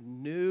trying to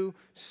renew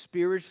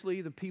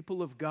spiritually the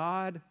people of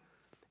God,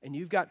 and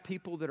you've got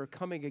people that are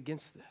coming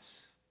against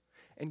this,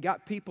 and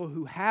got people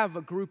who have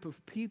a group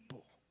of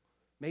people,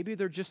 maybe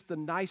they're just the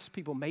nice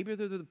people, maybe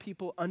they're the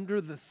people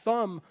under the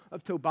thumb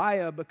of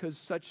Tobiah because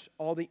such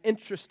all the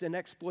interest in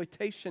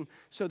exploitation,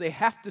 so they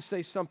have to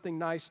say something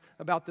nice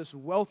about this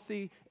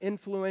wealthy,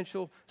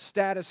 influential,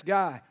 status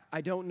guy.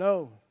 I don't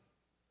know.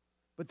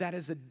 But that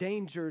is a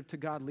danger to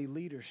godly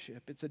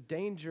leadership. It's a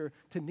danger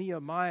to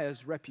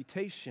Nehemiah's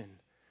reputation.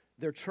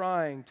 They're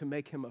trying to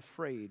make him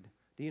afraid.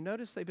 Do you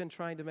notice they've been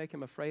trying to make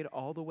him afraid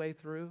all the way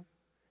through?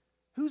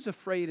 Who's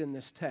afraid in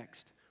this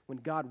text when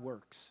God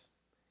works?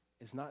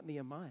 It's not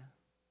Nehemiah.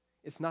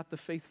 It's not the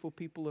faithful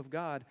people of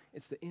God.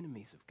 It's the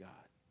enemies of God.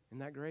 Isn't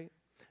that great?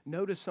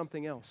 Notice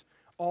something else.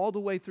 All the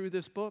way through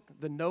this book,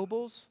 the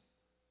nobles,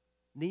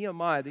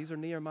 Nehemiah, these are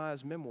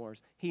Nehemiah's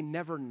memoirs, he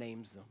never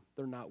names them.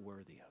 They're not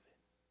worthy of it.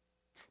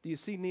 Do you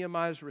see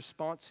Nehemiah's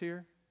response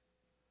here?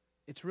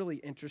 It's really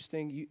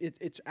interesting.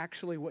 It's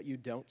actually what you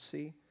don't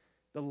see.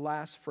 The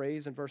last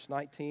phrase in verse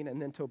 19, and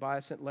then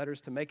Tobiah sent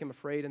letters to make him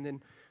afraid, and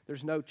then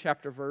there's no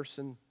chapter verse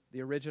in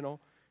the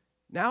original.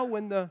 Now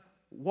when the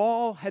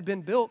wall had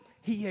been built,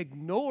 he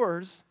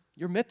ignores,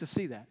 you're meant to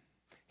see that.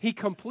 He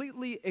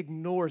completely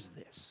ignores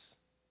this.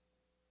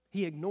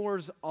 He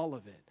ignores all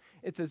of it.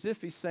 It's as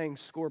if he's saying,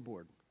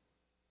 scoreboard,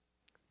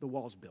 the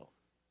wall's built.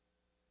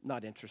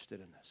 Not interested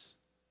in this.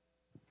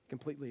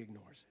 Completely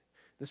ignores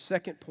it. The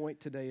second point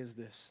today is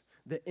this.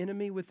 the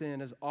enemy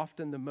within is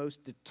often the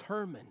most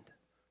determined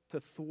to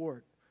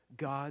thwart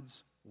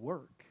God's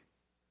work.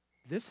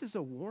 This is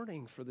a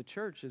warning for the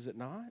church, is it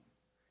not?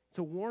 It's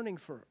a warning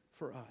for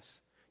us.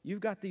 You've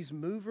got these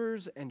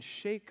movers and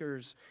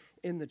shakers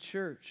in the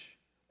church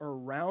or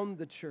around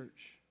the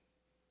church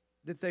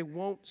that they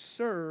won't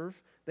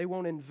serve, they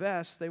won't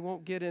invest, they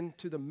won't get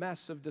into the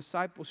mess of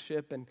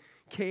discipleship and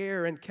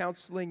care and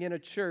counseling in a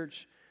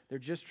church. They're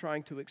just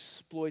trying to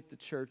exploit the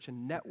church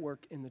and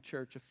network in the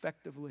church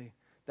effectively.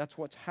 That's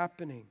what's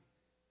happening.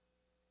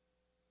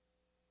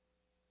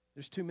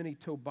 There's too many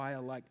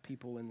Tobiah-like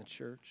people in the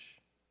church.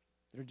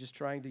 They're just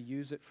trying to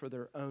use it for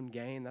their own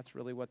gain. That's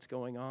really what's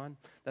going on.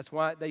 That's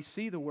why they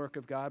see the work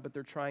of God, but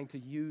they're trying to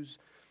use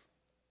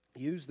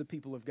the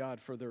people of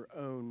God for their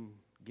own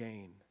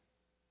gain.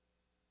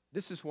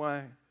 This is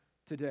why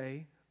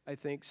today, I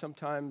think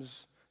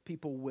sometimes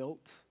people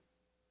wilt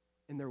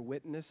in their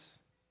witness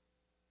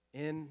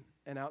in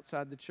and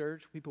outside the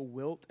church. People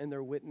wilt in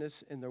their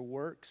witness in their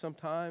work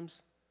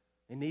sometimes.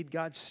 They need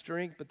God's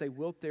strength, but they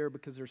wilt there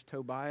because there's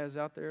Tobiahs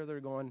out there that are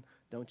going,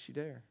 don't you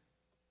dare.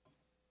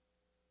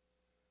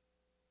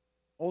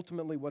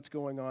 Ultimately, what's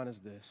going on is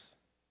this,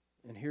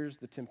 and here's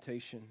the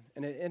temptation,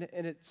 and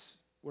it's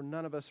where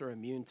none of us are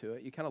immune to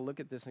it. You kind of look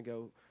at this and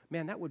go,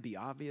 man, that would be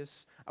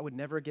obvious. I would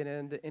never get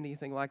into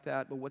anything like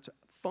that, but what's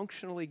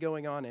functionally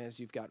going on is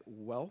you've got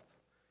wealth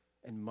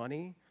and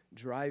money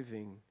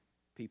driving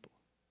people.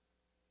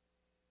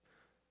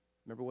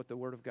 Remember what the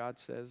Word of God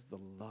says? The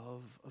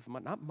love of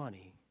money, not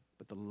money,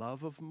 but the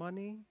love of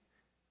money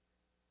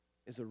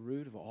is a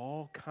root of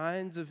all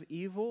kinds of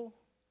evil.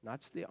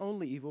 Not the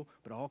only evil,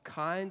 but all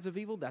kinds of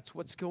evil. That's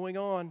what's going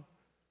on.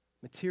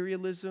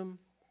 Materialism,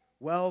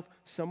 wealth,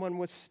 someone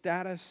with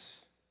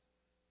status.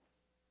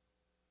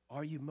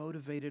 Are you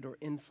motivated or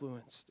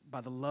influenced by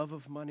the love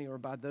of money or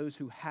by those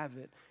who have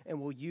it and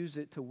will use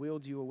it to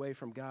wield you away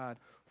from God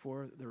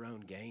for their own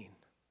gain?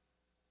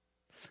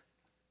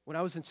 When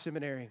I was in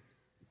seminary,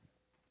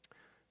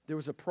 there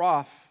was a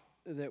prof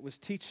that was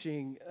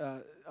teaching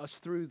us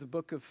through the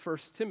book of 1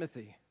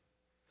 Timothy.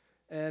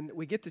 And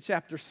we get to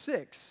chapter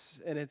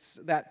 6, and it's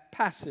that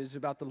passage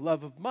about the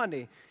love of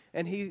money.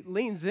 And he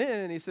leans in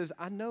and he says,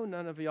 I know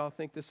none of y'all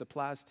think this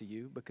applies to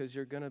you because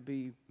you're going to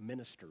be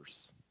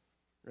ministers,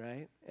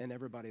 right? And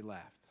everybody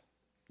laughed.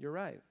 You're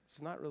right.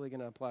 It's not really going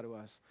to apply to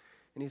us.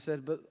 And he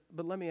said, but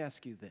let me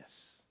ask you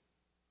this.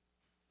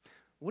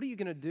 What are you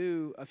going to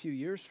do a few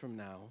years from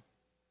now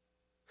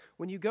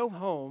when you go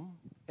home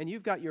and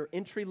you've got your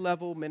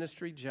entry-level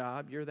ministry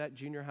job? You're that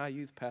junior high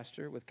youth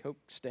pastor with Coke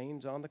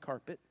stains on the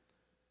carpet.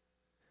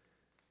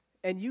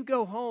 And you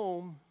go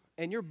home,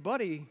 and your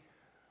buddy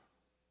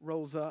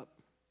rolls up,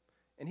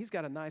 and he's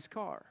got a nice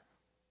car.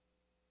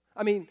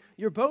 I mean,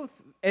 you're both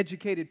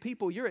educated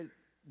people. You're at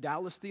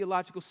Dallas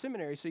Theological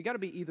Seminary, so you got to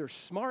be either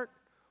smart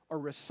or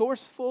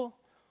resourceful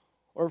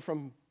or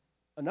from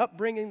an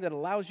upbringing that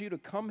allows you to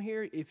come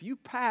here. If you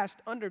passed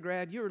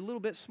undergrad, you're a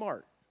little bit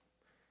smart.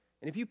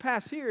 And if you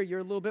pass here, you're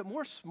a little bit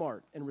more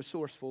smart and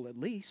resourceful at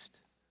least.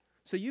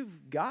 So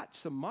you've got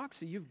some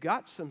moxie, you've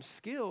got some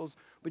skills,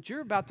 but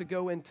you're about to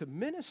go into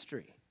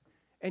ministry.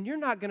 And you're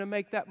not going to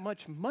make that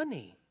much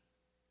money.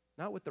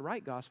 Not with the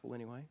right gospel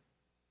anyway.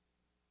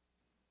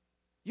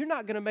 You're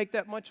not going to make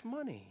that much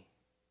money.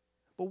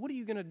 But what are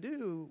you going to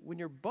do when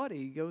your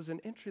buddy goes in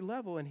entry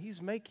level and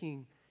he's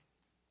making,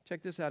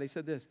 check this out, he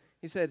said this.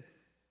 He said,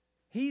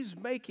 he's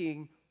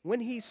making, when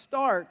he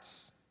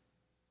starts,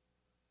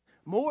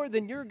 more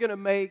than you're going to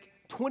make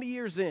 20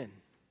 years in.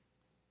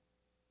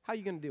 How are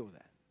you going to deal with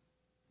that?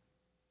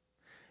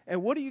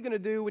 And what are you going to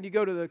do when you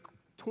go to the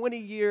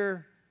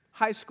 20-year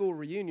high school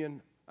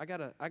reunion? I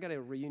got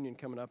a reunion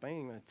coming up. I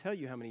ain't going to tell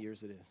you how many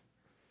years it is.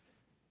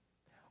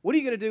 What are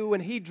you going to do when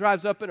he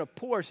drives up in a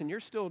Porsche and you're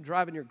still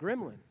driving your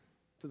Gremlin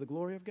to the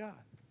glory of God?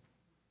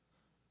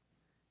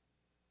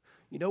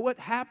 You know what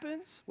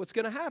happens? What's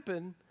going to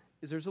happen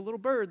is there's a little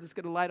bird that's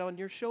going to light on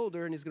your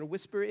shoulder and he's going to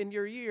whisper in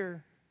your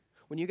ear.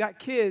 When you got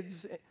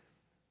kids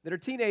that are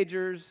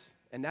teenagers,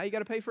 and now you got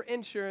to pay for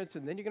insurance,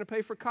 and then you're going to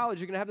pay for college.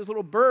 You're going to have this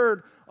little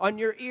bird on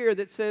your ear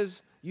that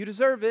says, you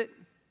deserve it.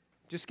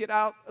 Just get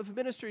out of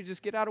ministry.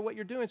 Just get out of what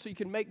you're doing so you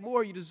can make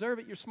more. You deserve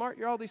it. You're smart.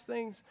 You're all these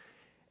things.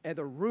 And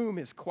the room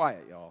is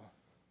quiet, y'all.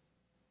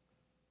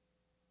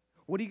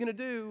 What are you going to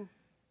do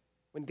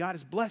when God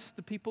has blessed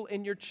the people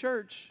in your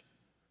church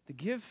to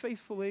give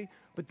faithfully,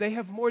 but they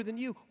have more than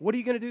you? What are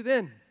you going to do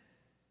then?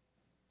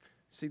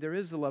 See, there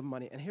is the love of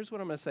money. And here's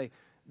what I'm going to say.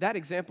 That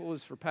example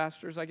is for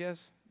pastors, I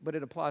guess, but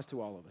it applies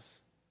to all of us.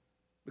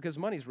 Because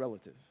money's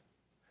relative.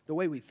 The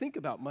way we think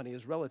about money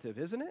is relative,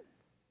 isn't it?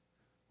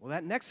 Well,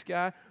 that next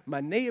guy, my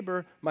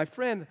neighbor, my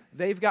friend,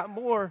 they've got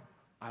more.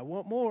 I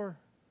want more.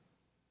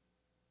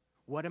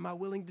 What am I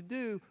willing to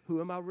do?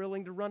 Who am I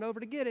willing to run over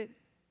to get it?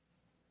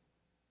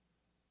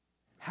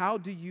 How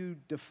do you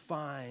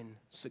define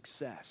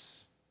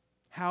success?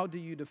 How do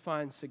you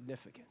define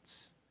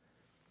significance?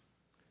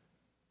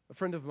 A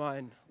friend of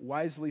mine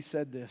wisely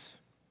said this.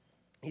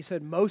 He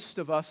said, most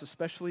of us,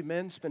 especially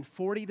men, spend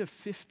 40 to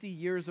 50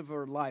 years of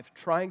our life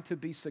trying to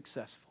be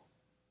successful.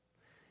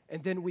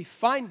 And then we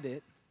find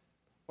it,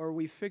 or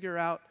we figure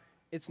out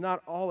it's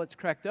not all it's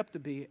cracked up to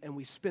be, and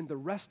we spend the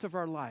rest of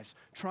our lives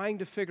trying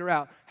to figure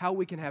out how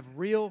we can have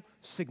real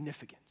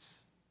significance.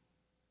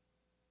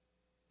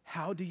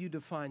 How do you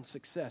define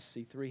success,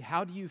 C3?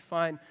 How do you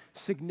find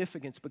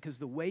significance? Because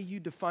the way you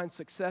define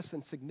success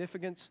and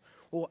significance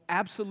will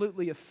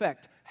absolutely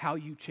affect how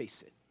you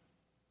chase it.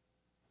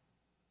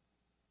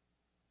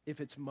 If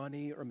it's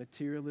money or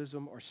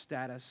materialism or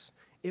status,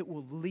 it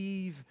will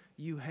leave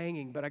you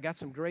hanging. But I got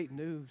some great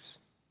news.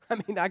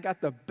 I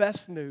got the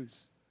best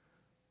news.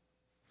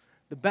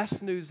 The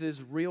best news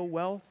is real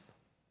wealth,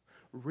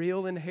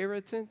 real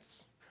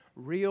inheritance,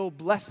 real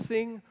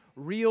blessing,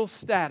 real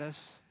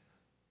status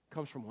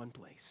comes from one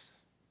place,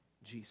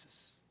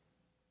 Jesus.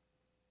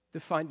 To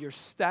find your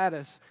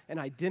status and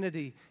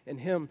identity in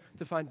Him,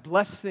 to find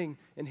blessing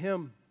in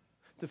Him,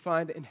 to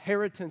find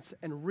inheritance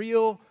and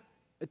real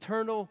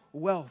eternal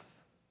wealth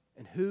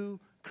in who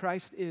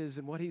Christ is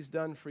and what He's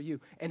done for you.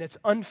 And it's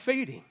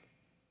unfading.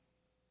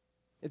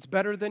 It's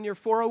better than your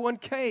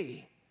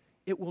 401k.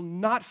 It will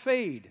not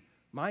fade.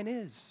 Mine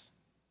is.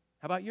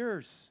 How about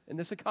yours in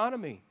this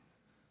economy?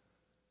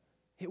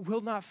 It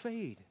will not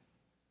fade.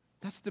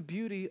 That's the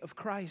beauty of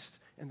Christ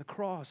and the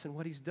cross and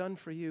what He's done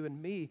for you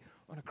and me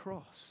on a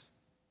cross.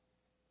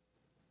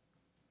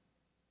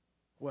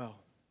 Well,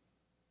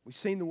 we've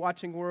seen the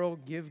watching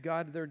world give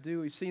God their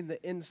due. We've seen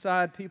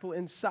the people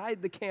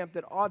inside the camp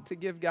that ought to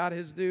give God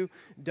His due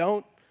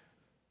don't,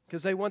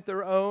 because they want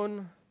their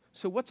own.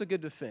 So what's a good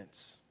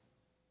defense?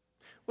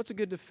 What's a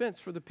good defense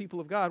for the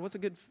people of God? What's a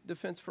good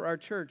defense for our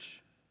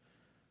church?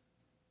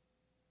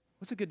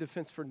 What's a good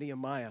defense for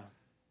Nehemiah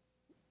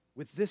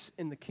with this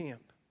in the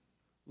camp?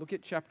 Look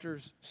at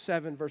chapters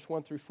 7, verse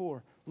 1 through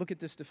 4. Look at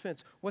this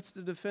defense. What's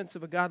the defense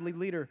of a godly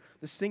leader,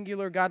 the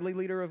singular godly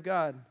leader of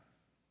God?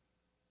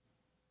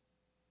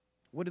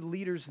 What do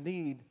leaders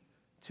need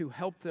to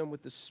help them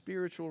with the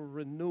spiritual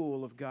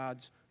renewal of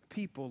God's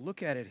people?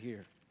 Look at it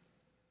here.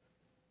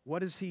 What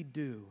does he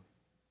do?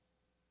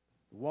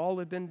 The wall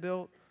had been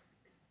built.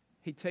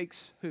 He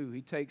takes who?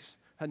 He takes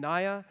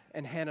Hananiah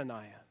and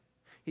Hananiah.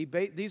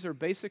 These are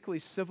basically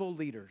civil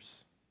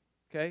leaders,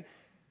 okay?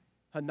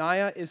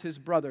 Hananiah is his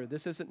brother.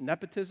 This isn't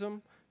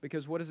nepotism,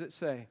 because what does it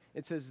say?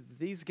 It says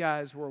these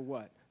guys were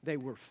what? They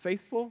were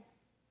faithful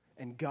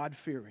and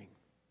God-fearing.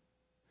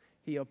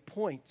 He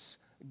appoints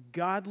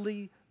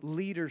godly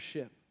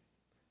leadership.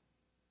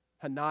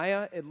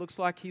 Hananiah, it looks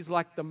like he's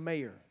like the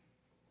mayor.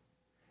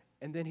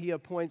 And then he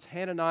appoints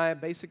Hananiah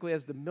basically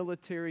as the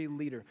military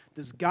leader.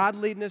 Does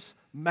godliness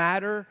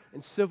matter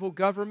in civil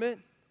government?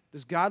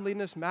 Does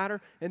godliness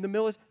matter in the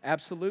military?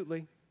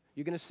 Absolutely.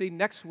 You're going to see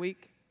next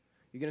week,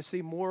 you're going to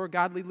see more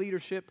godly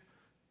leadership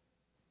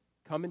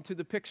come into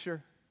the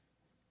picture.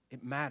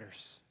 It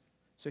matters.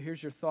 So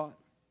here's your thought.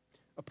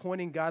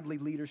 Appointing godly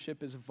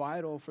leadership is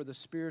vital for the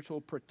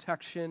spiritual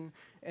protection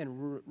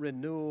and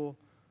renewal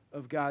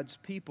of God's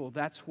people.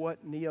 That's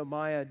what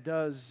Nehemiah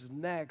does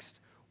next.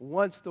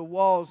 Once the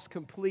wall's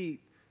complete,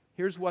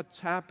 here's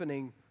what's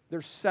happening.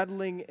 They're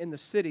settling in the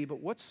city, but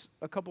what's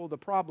a couple of the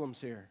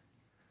problems here?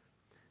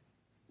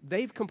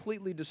 They've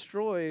completely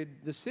destroyed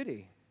the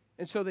city.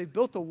 And so they've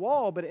built a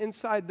wall, but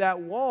inside that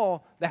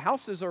wall, the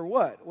houses are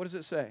what? What does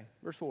it say?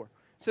 Verse 4.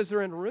 It says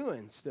they're in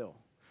ruins still.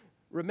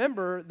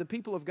 Remember, the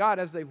people of God,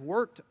 as they've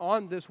worked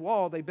on this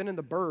wall, they've been in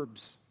the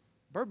burbs.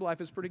 Burb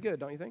life is pretty good,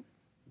 don't you think?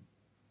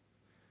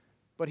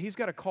 But He's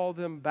got to call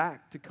them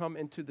back to come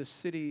into the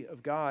city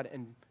of God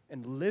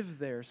and live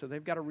there. So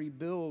they've got to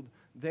rebuild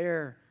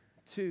there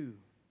too.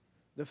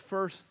 The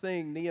first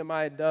thing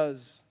Nehemiah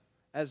does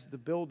as the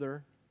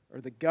builder or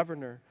the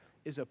governor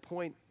is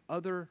appoint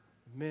other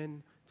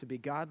men to be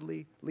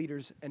godly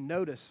leaders. And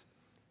notice,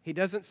 he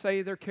doesn't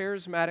say they're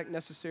charismatic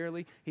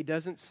necessarily. He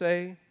doesn't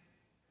say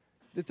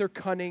that they're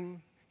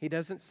cunning. He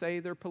doesn't say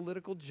they're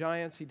political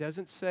giants. He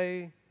doesn't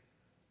say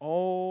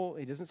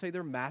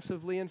they're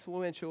massively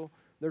influential.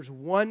 There's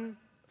one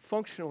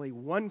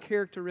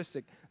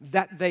characteristic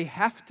that they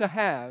have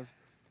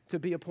to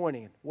be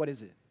appointing. What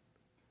is it?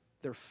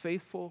 They're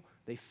faithful.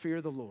 They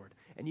fear the Lord.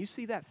 And you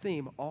see that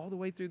theme all the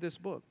way through this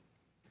book.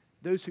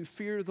 Those who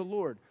fear the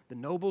Lord. The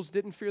nobles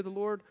didn't fear the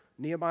Lord.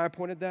 Nehemiah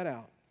pointed that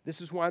out. This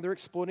is why they're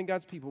exploiting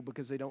God's people,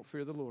 because they don't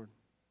fear the Lord.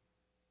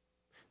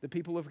 The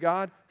people of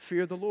God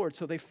fear the Lord,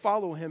 so they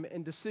follow Him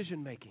in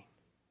decision making.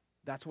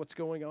 That's what's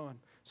going on.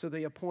 So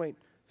they appoint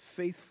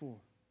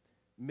faithful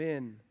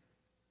men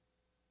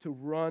to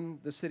run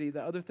the city.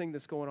 The other thing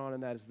that's going on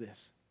in that is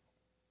this.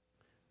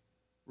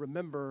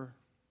 Remember,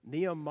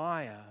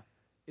 Nehemiah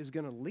is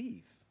going to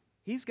leave.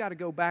 He's got to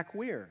go back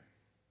where?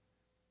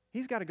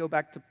 He's got to go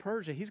back to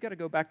Persia. He's got to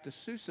go back to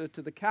Susa,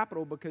 to the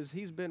capital, because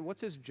what's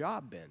his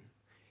job been?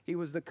 He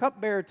was the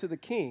cupbearer to the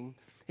king.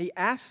 He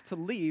asked to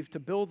leave to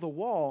build the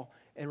wall.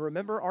 And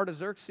remember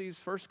Artaxerxes'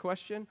 first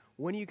question?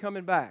 When are you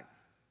coming back?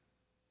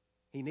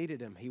 He needed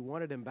him. He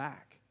wanted him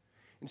back.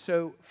 And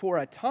so for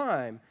a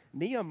time,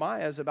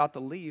 Nehemiah is about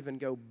to leave and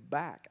go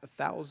back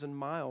 1,000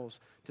 miles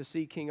to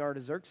see King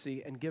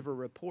Artaxerxes and give a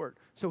report.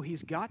 So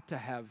he's got to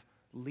have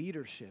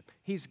leadership.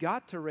 He's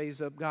got to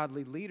raise up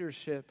godly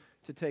leadership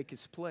to take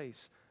his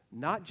place.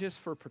 Not just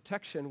for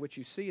protection, which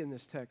you see in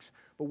this text,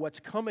 but what's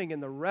coming in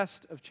the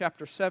rest of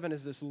chapter 7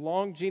 is this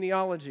long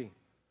genealogy.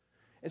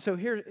 And so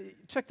here,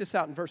 check this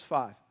out in verse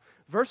 5.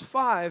 Verse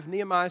 5,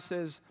 Nehemiah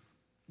says,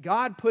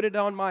 God put it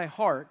on my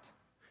heart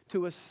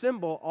to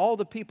assemble all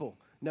the people.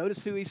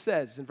 Notice who he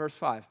says in verse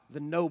 5, the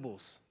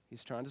nobles.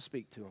 He's trying to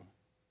speak to them.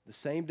 The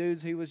same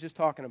dudes he was just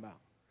talking about.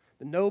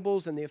 The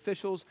nobles and the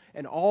officials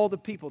and all the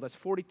people, that's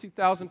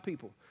 42,000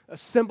 people.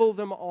 Assemble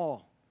them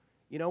all.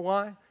 You know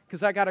why?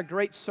 Because I got a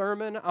great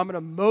sermon. I'm going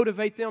to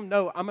motivate them.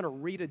 No, I'm going to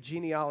read a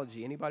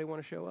genealogy. Anybody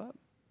want to show up?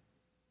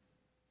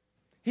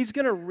 He's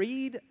going to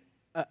read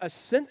a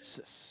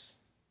census.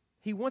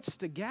 He wants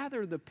to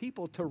gather the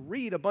people to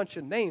read a bunch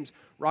of names.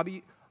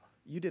 Robbie,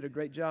 you did a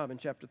great job in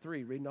chapter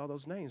 3 reading all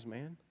those names,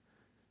 man.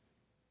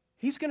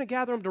 He's going to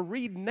gather them to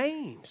read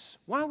names.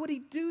 Why would he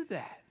do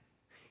that?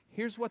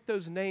 Here's what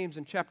those names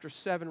in chapter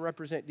 7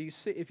 represent. Do you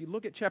see? If you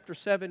look at chapter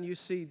 7, you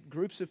see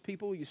groups of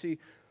people. You see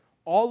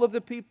all of the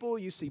people.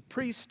 You see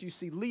priests. You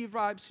see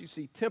Levites. You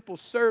see temple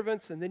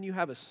servants. And then you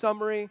have a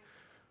summary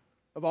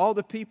of all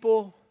the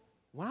people.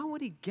 Why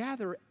would he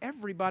gather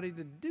everybody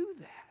to do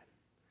that?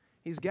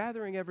 He's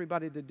gathering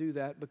everybody to do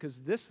that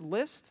because this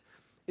list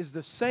is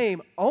the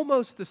same,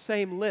 almost the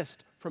same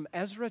list from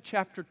Ezra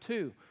chapter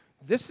 2.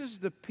 This is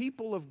the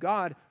people of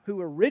God who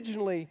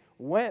originally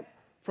went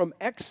from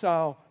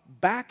exile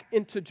back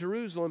into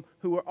Jerusalem,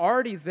 who were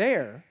already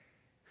there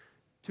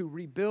to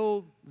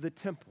rebuild the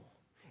temple.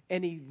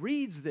 And he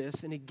reads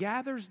this and he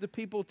gathers the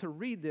people to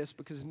read this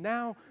because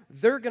now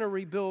they're going to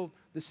rebuild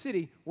the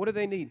city. What do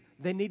they need?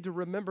 They need to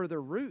remember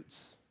their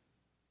roots.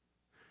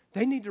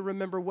 They need to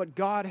remember what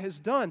God has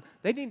done.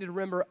 They need to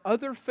remember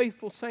other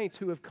faithful saints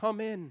who have come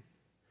in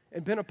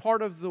and been a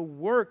part of the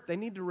work. They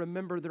need to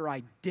remember their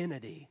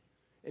identity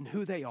and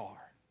who they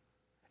are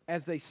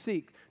as they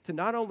seek to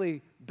not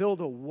only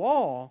build a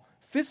wall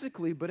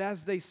physically, but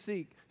as they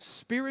seek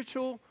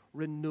spiritual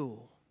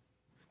renewal.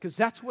 Because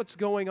that's what's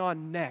going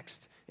on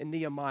next in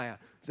Nehemiah.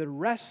 The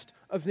rest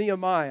of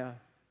Nehemiah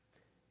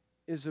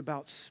is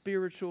about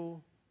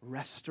spiritual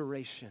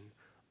restoration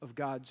of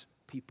God's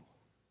people.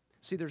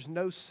 See, there's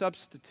no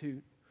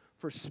substitute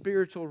for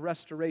spiritual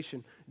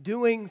restoration.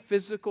 Doing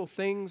physical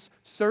things,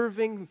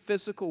 serving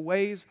physical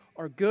ways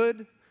are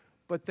good,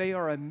 but they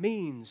are a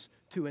means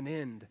to an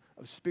end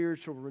of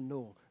spiritual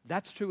renewal.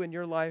 That's true in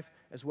your life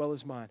as well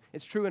as mine.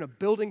 It's true in a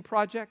building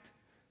project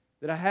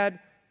that I had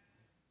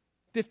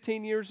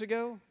 15 years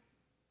ago.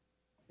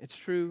 It's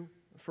true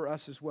for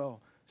us as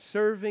well.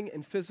 Serving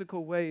in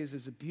physical ways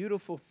is a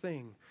beautiful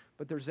thing,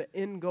 but there's an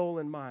end goal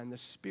in mind, the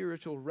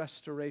spiritual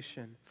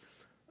restoration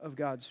of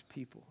God's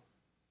people.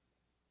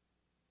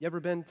 You ever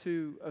been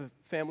to a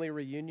family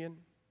reunion?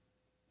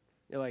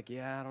 You're like,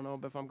 yeah, I don't know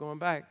if I'm going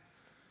back.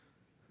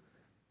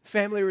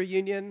 Family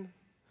reunion.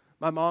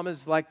 My mom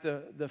is like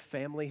the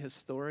family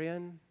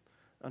historian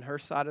on her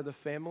side of the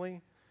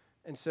family.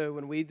 And so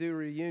when we do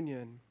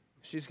reunion,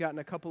 she's gotten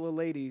a couple of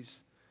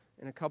ladies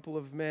and a couple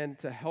of men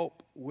to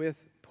help with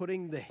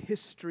putting the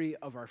history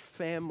of our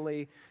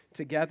family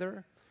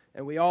together.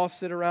 And we all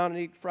sit around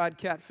and eat fried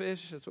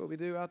catfish. That's what we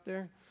do out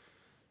there.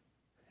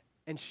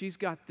 And she's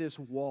got this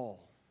wall.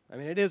 I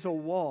mean, it is a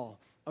wall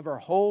of our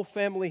whole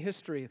family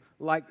history,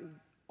 like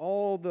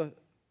all the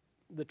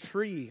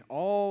tree,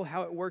 all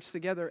how it works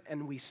together.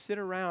 And we sit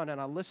around and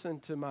I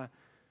listen to my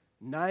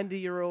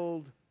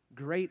 90-year-old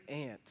great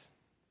aunt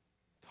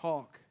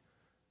talk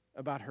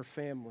about her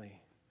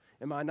family.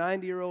 And my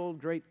 90-year-old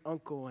great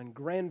uncle and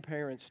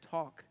grandparents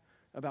talk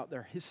about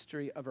their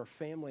history of our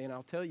family. And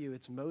I'll tell you,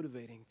 it's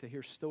motivating to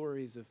hear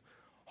stories of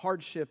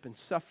hardship and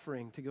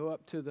suffering, to go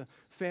up to the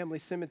family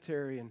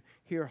cemetery and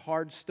hear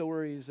hard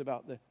stories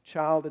about the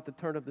child at the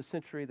turn of the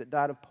century that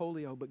died of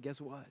polio. But guess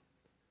what?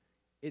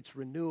 It's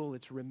renewal,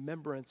 it's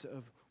remembrance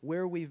of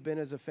where we've been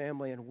as a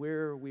family and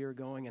where we are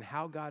going and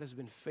how God has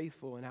been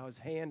faithful and how His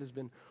hand has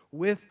been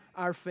with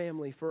our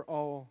family for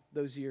all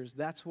those years.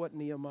 That's what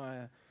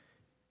Nehemiah,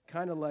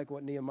 kind of like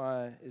what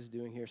Nehemiah is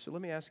doing here. So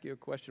let me ask you a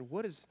question.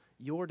 What is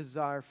your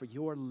desire for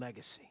your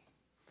legacy?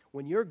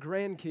 When your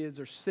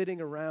grandkids are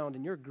sitting around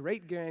and your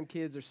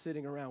great-grandkids are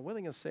sitting around, what are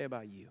they going to say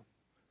about you?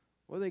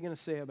 What are they going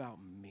to say about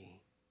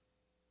me?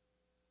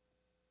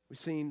 We've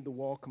seen the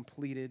wall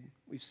completed.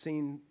 We've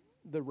seen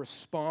the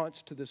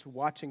response to this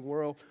watching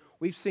world.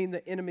 We've seen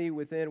the enemy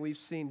within. We've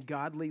seen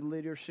godly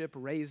leadership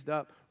raised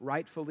up,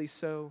 rightfully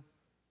so.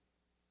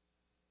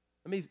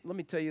 Let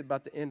me tell you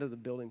about the end of the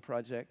building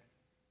project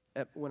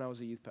when I was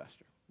a youth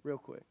pastor, real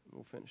quick.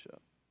 We'll finish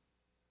up.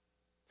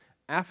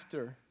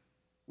 After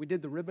we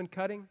did the ribbon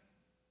cutting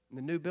in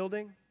the new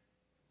building,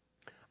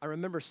 I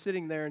remember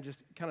sitting there and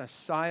just kind of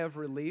sigh of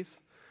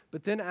relief,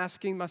 but then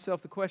asking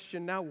myself the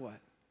question, now what?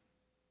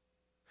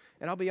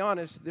 And I'll be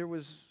honest, there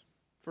was,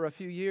 for a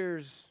few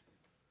years,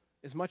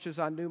 as much as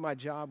I knew my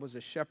job was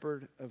a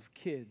shepherd of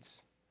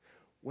kids,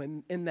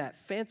 when in that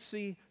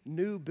fancy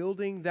new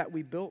building that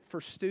we built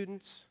for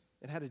students,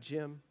 it had a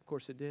gym, of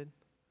course it did.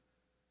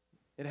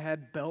 It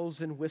had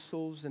bells and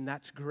whistles, and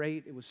that's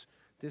great. It was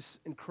this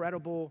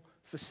incredible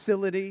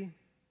facility.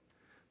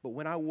 But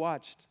when I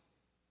watched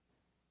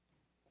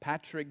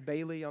Patrick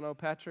Bailey, y'all know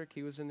Patrick?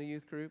 He was in the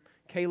youth group.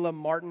 Kayla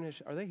Martin,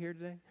 are they here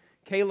today?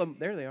 Kayla,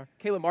 there they are.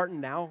 Kayla Martin,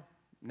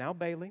 now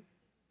Bailey.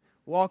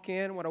 Walk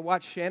in, when I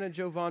watch Shannon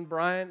Jovan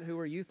Bryant, who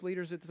were youth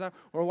leaders at the time,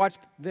 or watch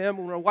them,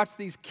 when I watch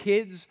these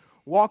kids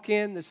walk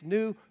in this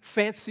new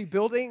fancy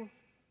building,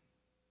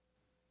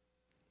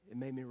 it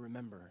made me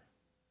remember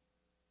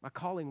my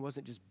calling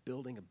wasn't just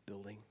building a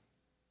building.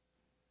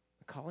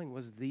 My calling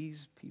was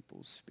these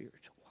people's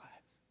spiritual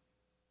lives,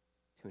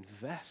 to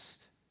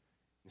invest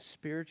in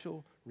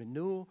spiritual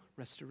renewal,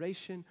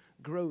 restoration,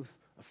 growth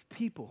of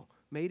people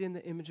made in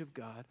the image of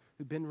God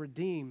who've been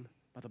redeemed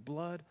by the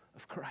blood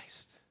of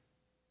Christ.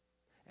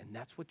 And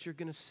that's what you're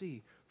going to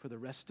see for the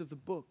rest of the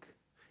book.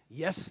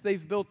 Yes,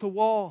 they've built a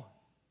wall,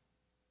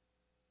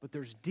 but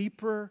there's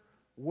deeper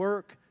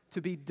work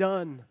to be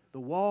done. The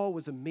wall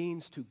was a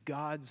means to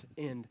God's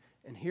end.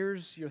 And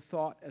here's your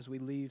thought as we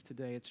leave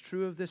today. It's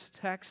true of this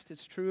text.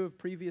 It's true of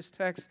previous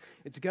texts.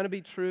 It's going to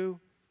be true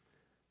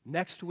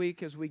next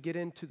week as we get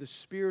into the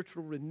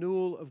spiritual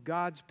renewal of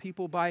God's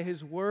people by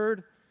His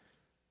Word.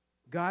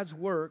 God's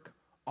work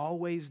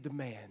always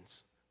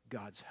demands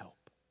God's help.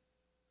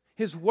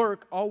 His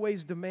work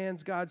always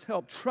demands God's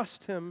help.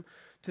 Trust Him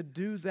to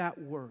do that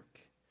work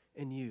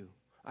in you.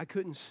 I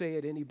couldn't say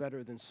it any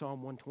better than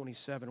Psalm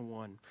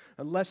 127:1.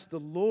 Unless the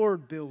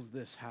Lord builds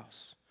this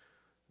house,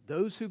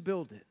 those who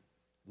build it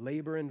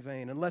labor in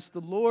vain. Unless the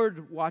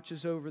Lord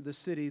watches over the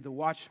city, the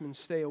watchmen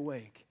stay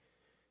awake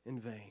in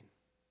vain.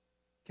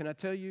 Can I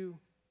tell you,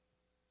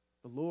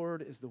 the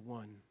Lord is the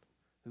one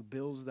who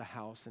builds the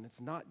house, and it's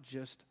not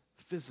just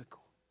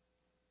physical.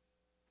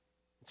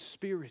 It's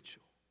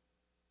spiritual.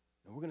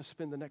 And we're going to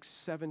spend the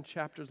next 7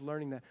 chapters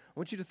learning that. I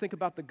want you to think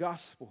about the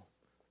gospel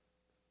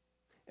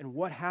and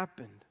what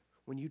happened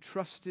when you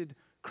trusted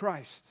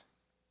Christ.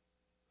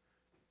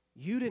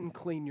 You didn't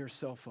clean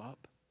yourself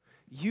up.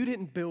 You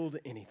didn't build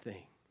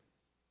anything.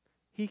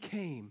 He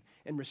came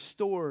and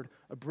restored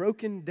a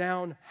broken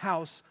down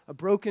house, a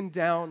broken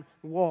down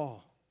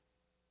wall.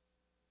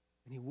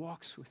 And He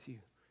walks with you.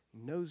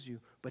 He knows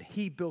you, but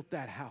He built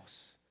that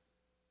house.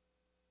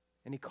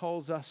 And He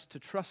calls us to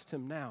trust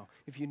Him now.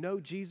 If you know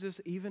Jesus,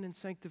 even in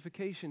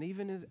sanctification,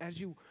 even as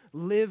you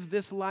live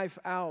this life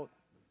out,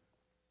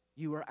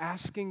 you are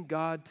asking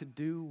God to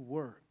do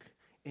work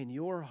in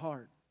your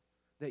heart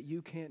that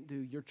you can't do.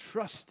 You're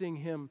trusting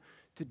Him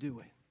to do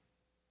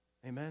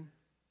it. Amen?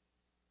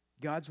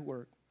 God's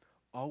work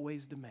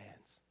always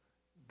demands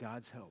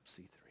God's help,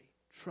 C3.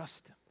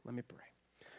 Trust Him. Let me pray.